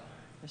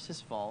 It's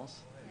just false.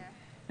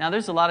 Now,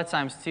 there's a lot of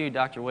times, too,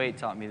 Dr. Waite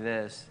taught me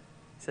this.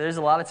 So there's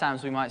a lot of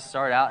times we might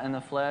start out in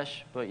the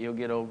flesh, but you'll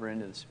get over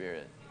into the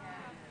Spirit.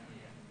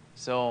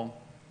 So,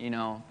 in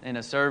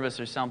a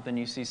service or something,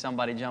 you see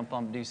somebody jump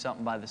up and do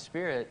something by the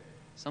Spirit,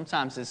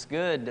 sometimes it's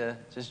good to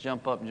just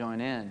jump up and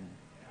join in.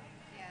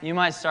 You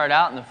might start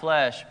out in the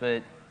flesh,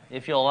 but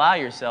if you'll allow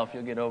yourself,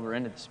 you'll get over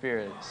into the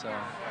Spirit. So,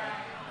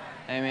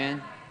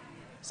 amen.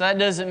 So that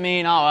doesn't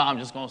mean, I'm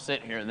just going to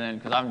sit here then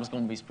because I'm just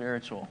going to be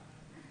spiritual.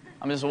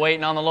 I'm just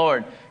waiting on the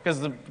Lord.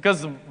 Because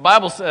the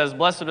Bible says,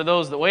 blessed are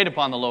those that wait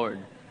upon the Lord.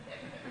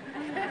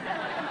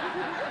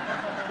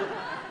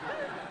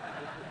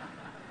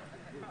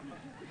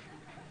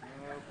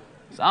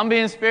 So I'm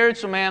being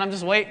spiritual, man. I'm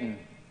just waiting.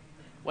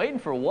 Waiting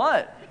for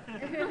what?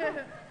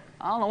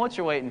 I don't know what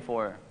you're waiting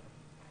for.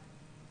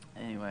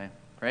 Anyway,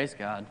 praise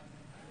God.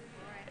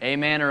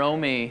 Amen or oh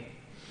me.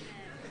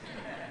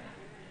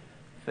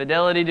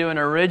 Fidelity to an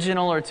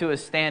original or to a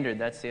standard.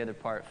 That's the other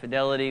part.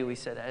 Fidelity, we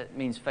said, it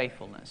means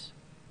faithfulness.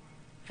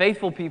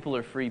 Faithful people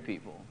are free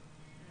people.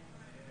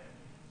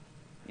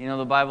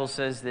 The Bible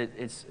says that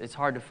it's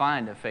hard to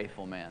find a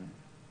faithful man.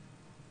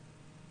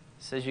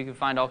 It says you can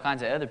find all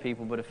kinds of other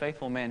people, but a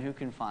faithful man, who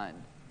can find?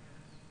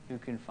 Who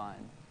can find?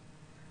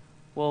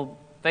 Well,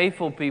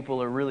 faithful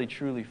people are really,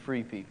 truly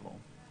free people.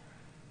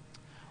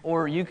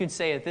 Or you could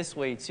say it this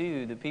way,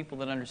 too. The people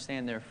that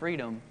understand their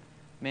freedom,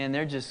 man,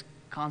 they're just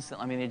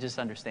constantly, they just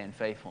understand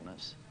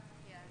faithfulness.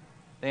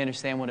 They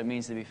understand what it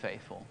means to be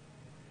faithful.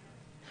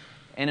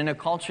 And in a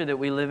culture that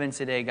we live in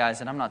today, guys,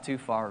 and I'm not too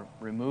far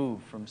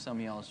removed from some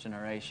of y'all's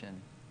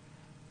generation,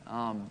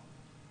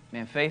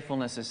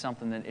 faithfulness is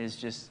something that is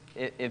just,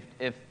 if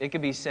it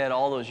could be said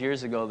all those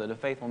years ago that a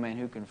faithful man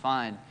who can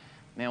find,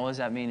 man, what does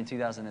that mean in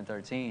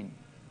 2013?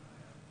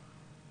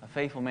 A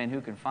faithful man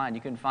who can find.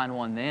 You couldn't find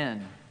one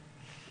then.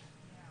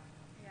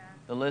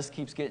 The list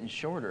keeps getting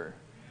shorter.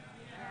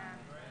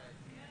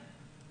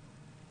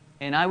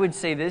 And I would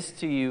say this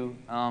to you,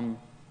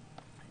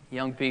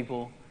 young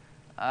people,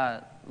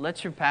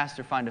 let your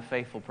pastor find a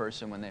faithful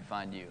person when they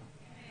find you.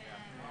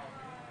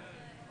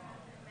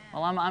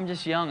 Well, I'm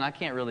just young. I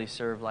can't really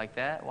serve like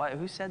that. Why?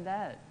 Who said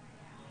that?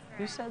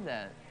 Who said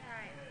that?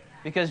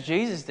 Because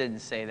Jesus didn't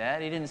say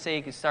that. He didn't say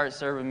you could start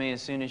serving me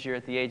as soon as you're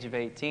at the age of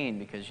 18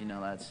 because,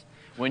 that's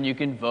when you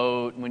can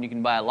vote, when you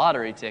can buy a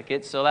lottery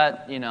ticket. So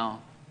that,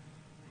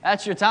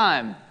 that's your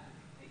time.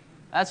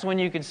 That's when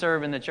you can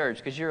serve in the church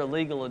because you're a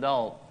legal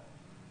adult.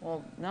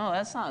 Well, no,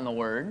 that's not in the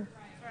Word.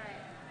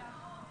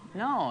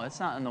 No, it's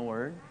not in the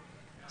Word.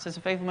 It says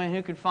a faithful man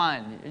who could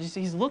find.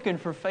 He's looking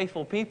for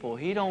faithful people.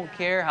 He don't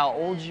care how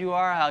old you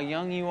are, how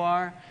young you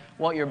are,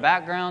 what your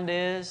background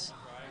is,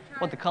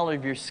 what the color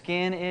of your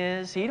skin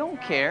is. He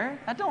don't care.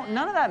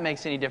 None of that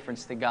makes any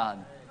difference to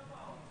God.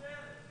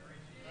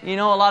 A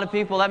lot of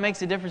people, that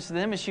makes a difference to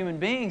them as human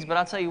beings, but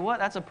I'll tell you what,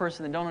 that's a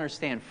person that don't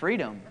understand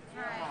freedom.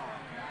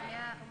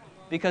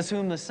 Because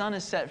whom the Son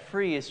has set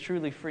free is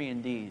truly free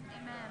indeed.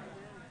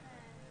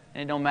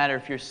 And it don't matter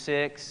if you're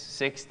 6,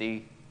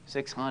 60,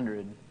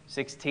 600,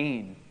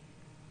 16.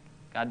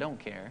 God don't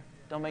care.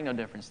 Don't make no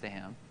difference to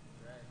Him.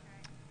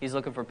 He's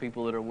looking for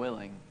people that are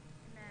willing.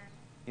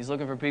 He's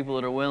looking for people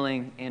that are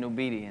willing and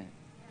obedient.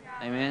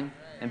 Amen?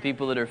 And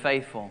people that are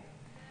faithful.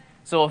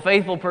 So a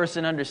faithful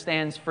person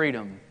understands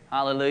freedom.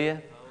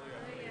 Hallelujah.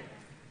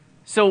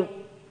 So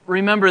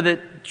remember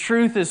that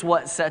truth is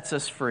what sets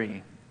us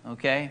free.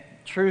 Okay?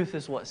 Truth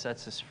is what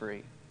sets us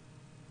free.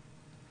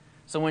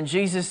 So when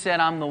Jesus said,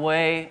 I'm the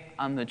way,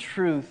 I'm the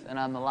truth, and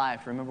I'm the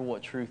life, remember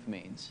what truth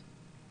means.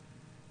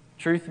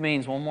 Truth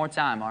means, one more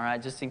time, all right,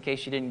 just in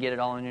case you didn't get it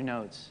all in your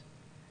notes.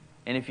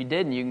 And if you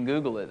didn't, you can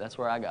Google it. That's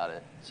where I got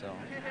it. So,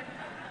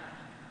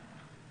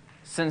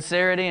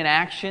 sincerity in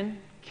action,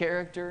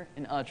 character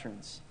in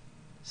utterance.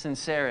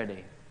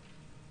 Sincerity.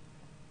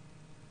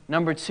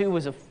 Number 2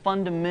 was a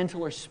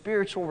fundamental or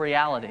spiritual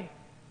reality.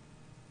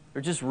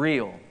 They're just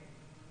real.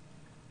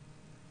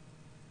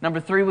 Number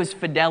 3 was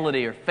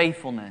fidelity or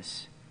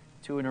faithfulness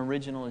to an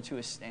original and to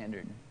a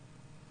standard.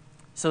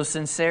 So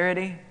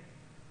sincerity,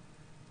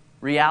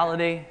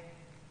 reality,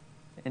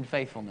 and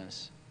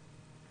faithfulness.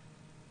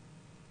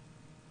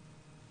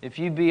 If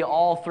you be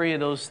all 3 of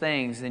those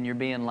things, then you're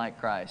being like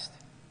Christ.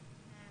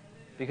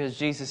 Because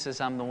Jesus says,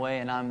 I'm the way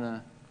and I'm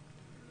the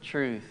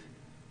truth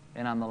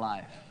and I'm the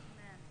life.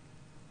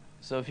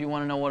 So if you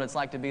want to know what it's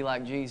like to be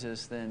like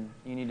Jesus, then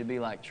you need to be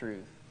like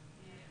truth.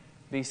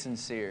 Be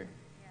sincere.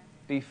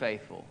 Be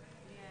faithful.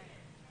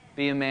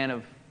 Be a man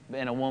of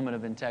and a woman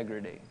of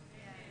integrity.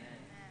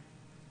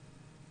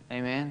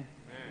 Amen?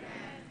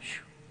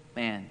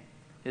 Man,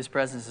 His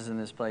presence is in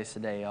this place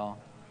today, y'all.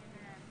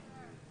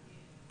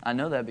 I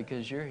know that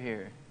because you're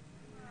here.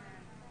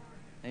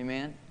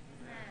 Amen?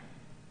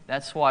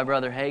 That's why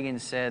Brother Hagin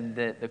said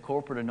that the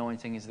corporate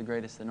anointing is the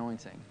greatest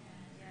anointing.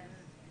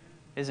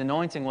 His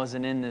anointing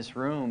wasn't in this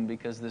room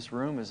because this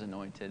room is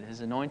anointed.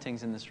 His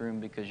anointing's in this room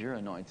because you're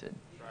anointed.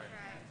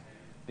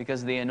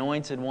 Because the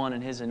anointed one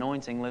and His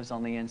anointing lives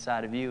on the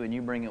inside of you and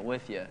you bring it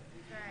with you.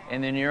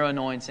 And then your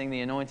anointing,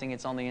 the anointing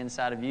that's on the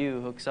inside of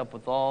you, hooks up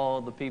with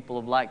all the people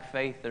of like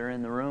faith that are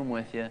in the room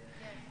with you.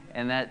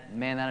 And that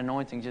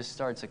anointing just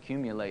starts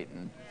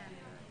accumulating.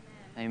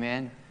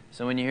 Amen.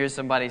 So when you hear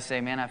somebody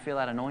say, man, I feel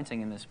that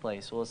anointing in this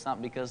place. Well, it's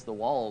not because the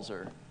walls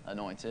are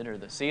anointed or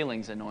the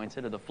ceiling's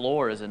anointed or the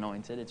floor is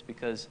anointed. It's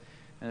because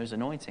there's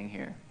anointing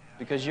here.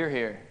 Because you're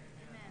here.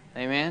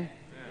 Amen.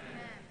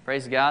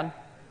 Praise God.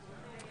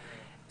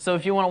 So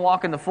if you want to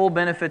walk in the full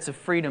benefits of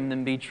freedom,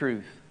 then be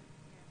truth.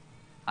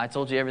 I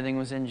told you everything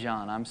was in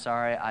John. I'm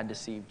sorry I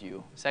deceived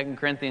you. 2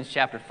 Corinthians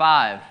chapter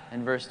 5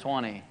 and verse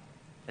 20.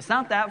 It's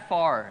not that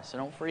far, so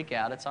don't freak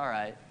out. It's all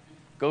right.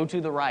 Go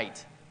to the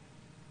right.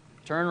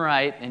 Turn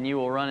right, and you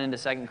will run into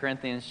 2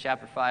 Corinthians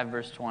chapter 5,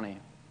 verse 20.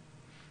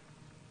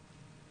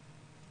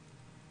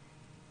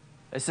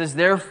 It says,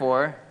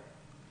 therefore,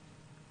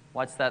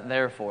 what's that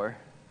therefore?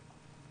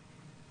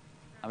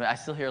 I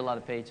still hear a lot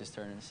of pages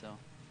turning, so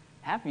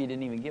happy you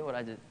didn't even get what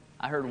I did.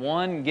 I heard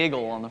one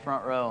giggle on the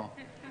front row.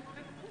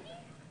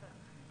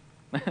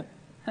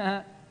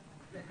 And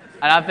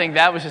I think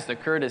that was just a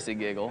courtesy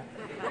giggle.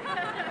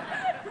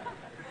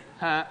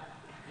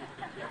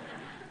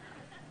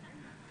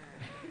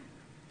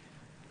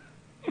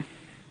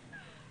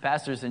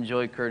 Pastors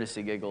enjoy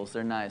courtesy giggles.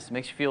 They're nice. It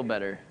makes you feel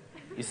better.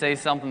 You say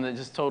something that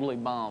just totally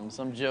bombs,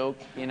 some joke,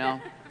 you know,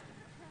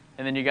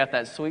 and then you got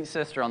that sweet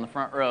sister on the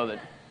front row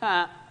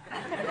that,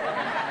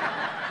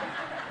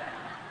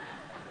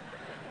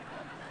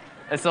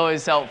 It's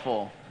always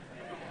helpful.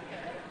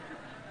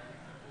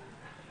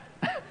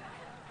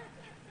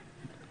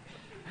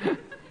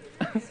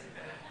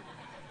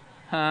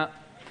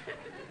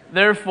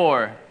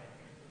 Therefore,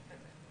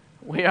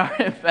 we are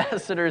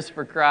ambassadors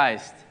for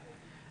Christ,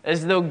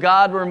 as though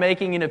God were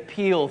making an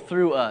appeal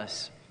through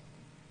us.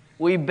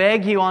 We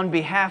beg you on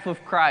behalf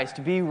of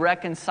Christ, be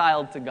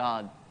reconciled to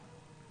God.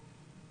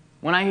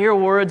 When I hear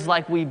words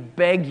like we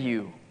beg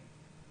you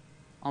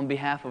on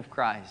behalf of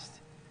Christ,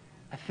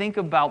 I think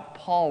about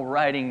Paul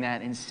writing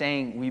that and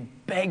saying, we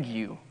beg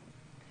you.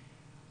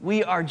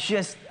 We are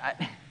just,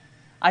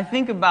 I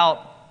think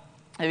about,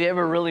 have you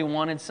ever really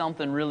wanted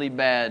something really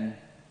bad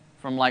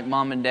from like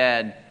mom and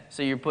dad?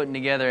 So you're putting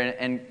together,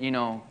 and you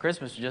know,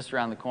 Christmas is just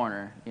around the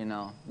corner, you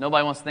know.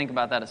 Nobody wants to think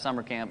about that at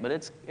summer camp, but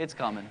it's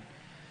coming.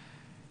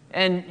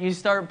 And you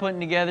start putting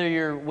together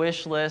your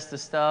wish list of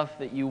stuff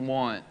that you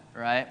want,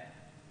 right?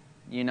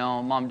 You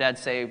know, mom and dad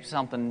say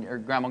something, or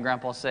grandma and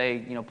grandpa say,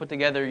 you know, put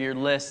together your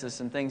list of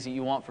some things that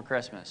you want for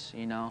Christmas,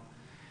 you know.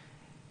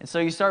 And so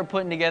you start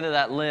putting together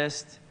that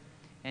list,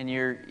 and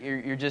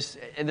you're just,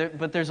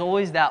 but there's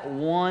always that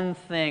one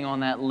thing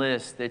on that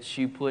list that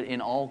you put in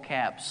all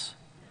caps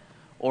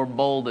or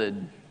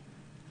bolded.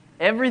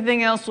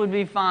 Everything else would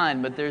be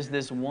fine, but there's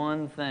this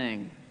one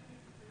thing.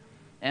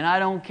 And I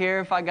don't care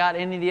if I got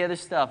any of the other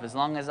stuff, as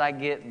long as I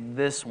get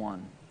this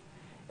one.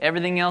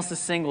 Everything else is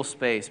single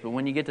space, but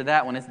when you get to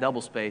that one, it's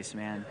double space,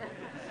 man.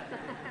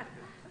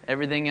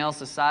 Everything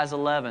else is size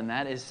 11.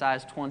 That is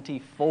size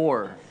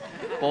 24.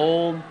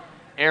 Bold,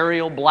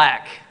 Arial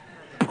black.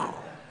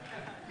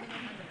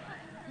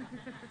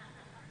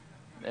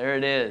 There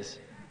it is.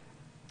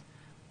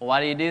 Well,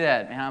 why do you do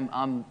that?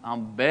 Man,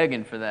 I'm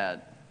begging for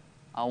that.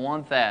 I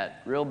want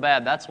that real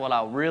bad. That's what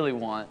I really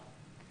want.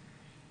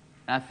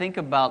 And I think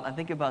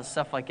about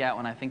stuff like that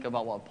when I think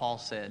about what Paul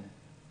said.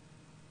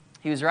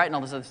 He was writing all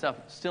this other stuff,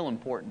 still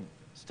important,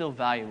 still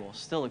valuable,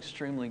 still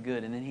extremely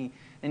good. And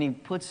then he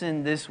puts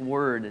in this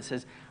word that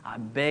says, I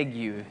beg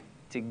you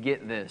to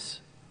get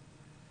this.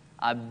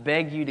 I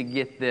beg you to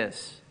get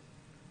this.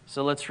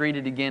 So let's read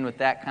it again with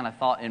that kind of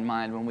thought in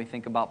mind when we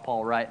think about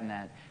Paul writing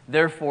that.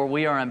 Therefore,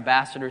 we are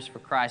ambassadors for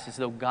Christ, as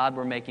though God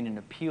were making an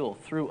appeal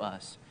through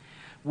us.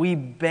 We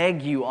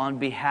beg you on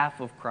behalf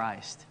of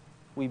Christ.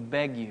 We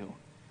beg you.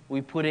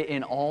 We put it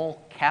in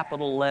all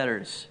capital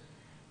letters,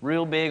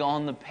 real big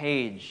on the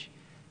page.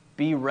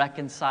 Be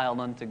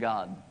reconciled unto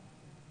God.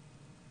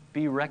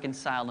 Be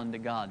reconciled unto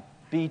God.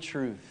 Be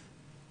truth.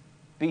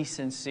 Be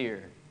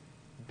sincere.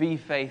 Be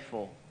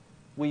faithful.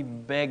 We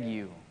beg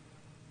you.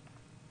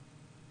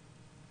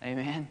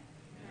 Amen?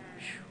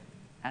 Whew,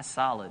 that's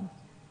solid.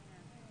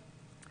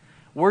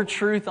 We're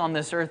truth on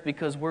this earth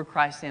because we're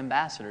Christ's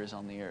ambassadors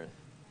on the earth.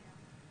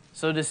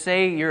 So to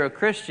say you're a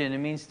Christian, it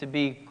means to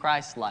be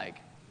Christ-like.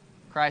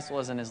 Christ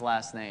wasn't his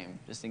last name,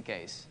 just in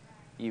case.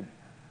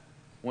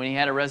 When he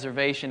had a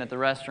reservation at the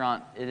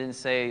restaurant, it didn't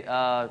say,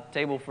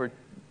 table for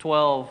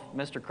 12,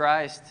 Mr.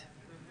 Christ.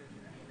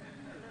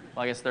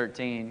 Well, I guess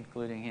 13,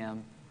 including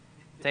him.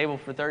 Table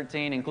for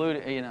 13,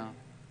 including,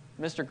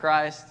 Mr.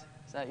 Christ.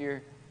 Is that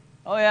your...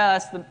 Oh, yeah,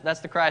 that's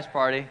the Christ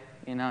party.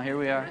 Here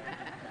we are.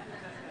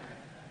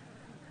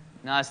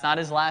 No, it's not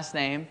his last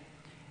name.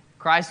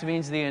 Christ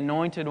means the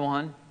anointed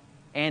one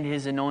and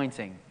his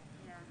anointing.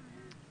 Yeah.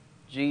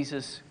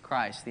 Jesus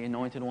Christ, the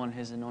anointed one,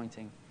 his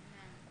anointing.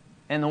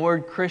 And the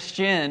word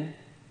Christian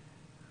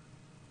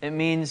It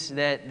means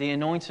that the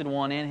Anointed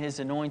One and His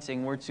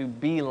anointing were to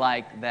be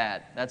like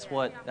that. That's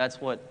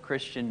what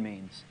Christian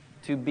means.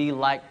 To be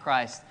like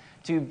Christ.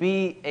 To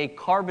be a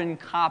carbon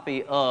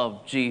copy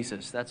of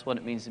Jesus. That's what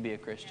it means to be a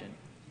Christian.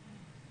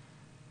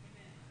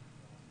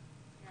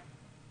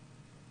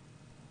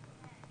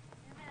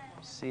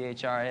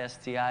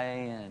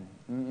 CHRISTIAN.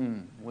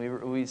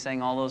 We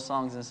sang all those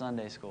songs in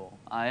Sunday school.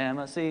 I am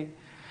a C.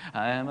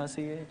 I am a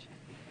CH.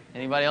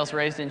 Anybody else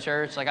raised in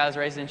church like I was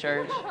raised in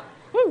church?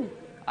 Woo!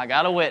 I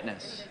got a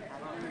witness.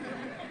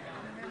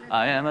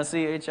 I am a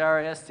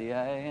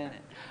CHRISTIAN.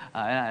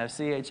 I have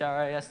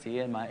CHRIST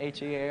in my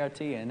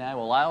HEART. And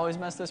well, I always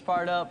mess this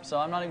part up, so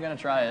I'm not even going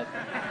to try it.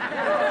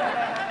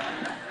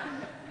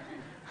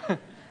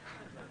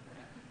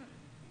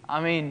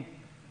 I mean,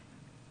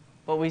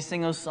 but we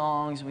sing those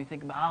songs and we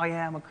think about, oh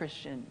yeah, I'm a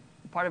Christian.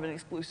 I'm part of an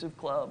exclusive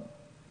club.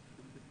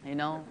 You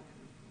know?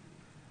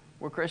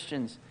 We're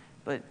Christians.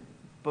 But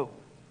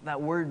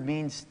that word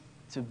means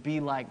to be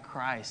like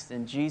Christ.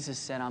 And Jesus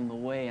said, I'm the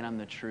way and I'm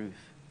the truth.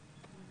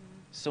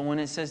 So when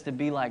it says to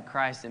be like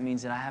Christ, it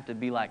means that I have to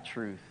be like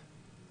truth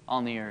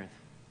on the earth.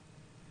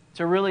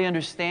 To really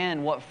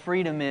understand what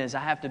freedom is, I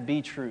have to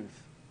be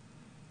truth.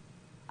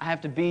 I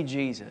have to be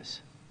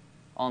Jesus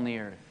on the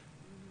earth.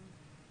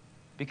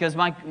 Because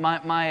my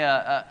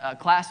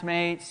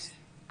classmates,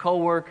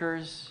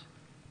 co-workers,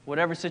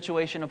 whatever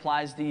situation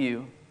applies to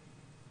you,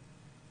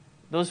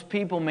 those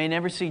people may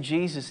never see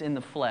Jesus in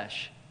the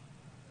flesh.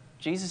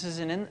 Jesus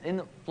isn't in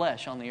the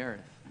flesh on the earth.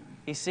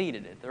 He's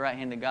seated at the right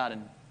hand of God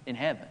in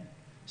heaven.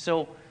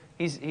 So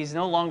he's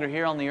no longer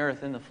here on the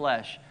earth in the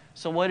flesh.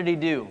 So what did He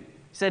do?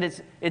 He said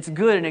it's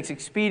good and it's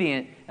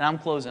expedient, and I'm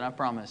closing, I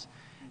promise.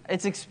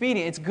 It's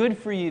expedient, it's good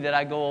for you that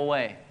I go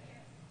away.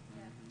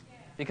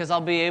 Because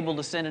I'll be able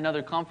to send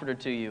another comforter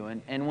to you.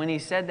 And when He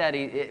said that,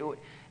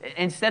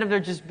 instead of there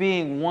just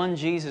being one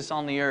Jesus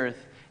on the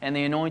earth, and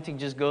the anointing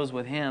just goes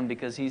with Him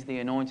because He's the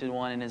anointed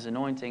one and His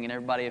anointing. And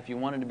everybody, if you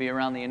wanted to be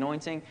around the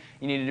anointing,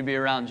 you needed to be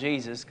around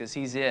Jesus because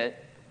He's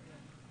it.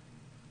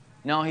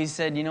 No, He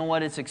said, you know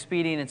what? It's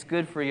expedient. It's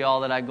good for y'all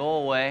that I go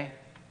away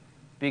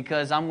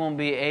because I'm going to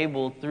be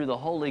able, through the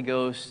Holy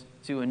Ghost,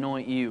 to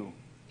anoint you,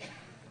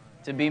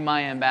 to be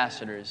my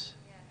ambassadors,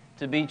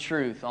 to be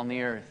truth on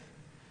the earth.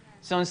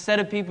 So instead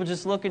of people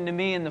just looking to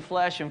me in the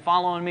flesh and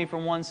following me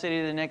from one city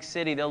to the next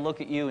city, they'll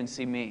look at you and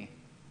see me.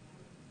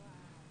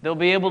 They'll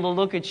be able to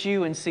look at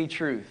you and see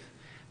truth.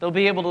 They'll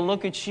be able to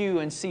look at you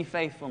and see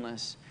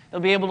faithfulness. They'll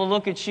be able to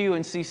look at you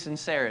and see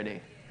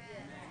sincerity.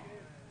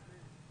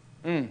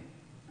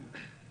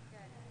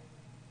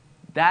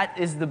 That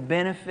is the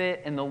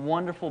benefit and the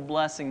wonderful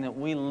blessing that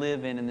we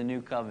live in the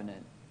new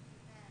covenant.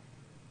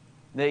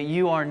 That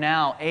you are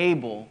now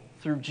able,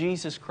 through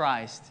Jesus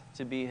Christ,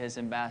 to be His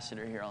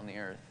ambassador here on the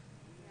earth.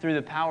 Through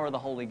the power of the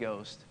Holy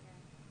Ghost.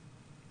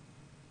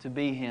 To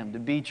be Him, to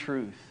be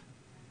truth.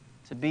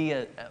 To be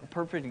a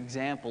perfect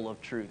example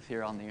of truth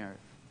here on the earth.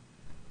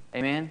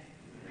 Amen?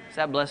 Does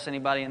that bless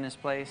anybody in this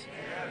place?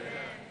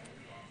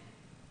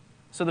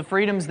 So the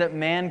freedoms that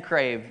man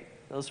craved,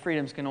 those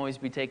freedoms can always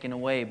be taken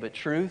away. But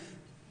truth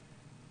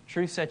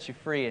sets you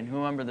free. And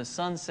whomever the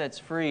Son sets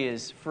free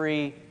is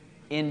free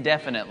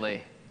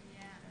indefinitely.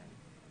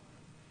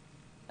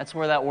 That's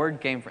where that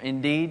word came from.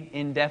 Indeed,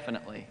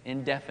 indefinitely.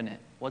 Indefinite.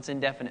 What's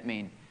indefinite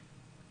mean?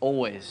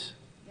 Always.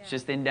 It's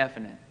just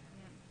indefinite.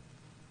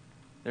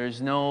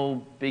 There's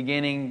no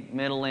beginning,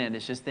 middle, end.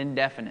 It's just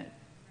indefinite.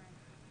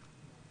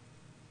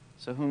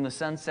 So whom the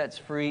Son sets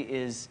free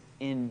is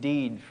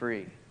indeed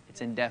free.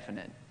 It's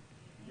indefinite.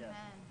 Yes.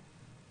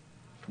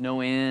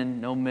 No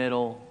end, no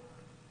middle.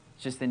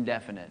 It's just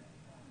indefinite.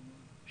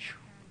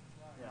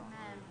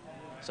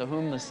 So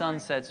whom the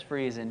Son sets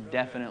free is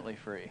indefinitely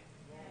free.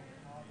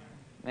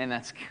 Man,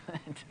 that's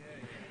good.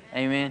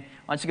 Amen.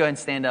 Why don't you go ahead and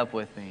stand up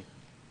with me?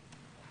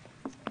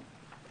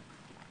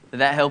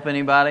 Did that help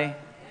anybody?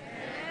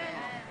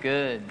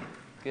 Good.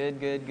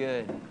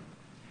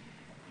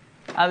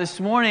 This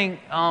morning,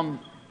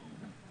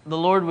 the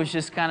Lord was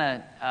just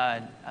kind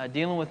of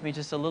dealing with me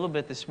just a little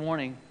bit this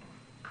morning.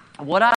 What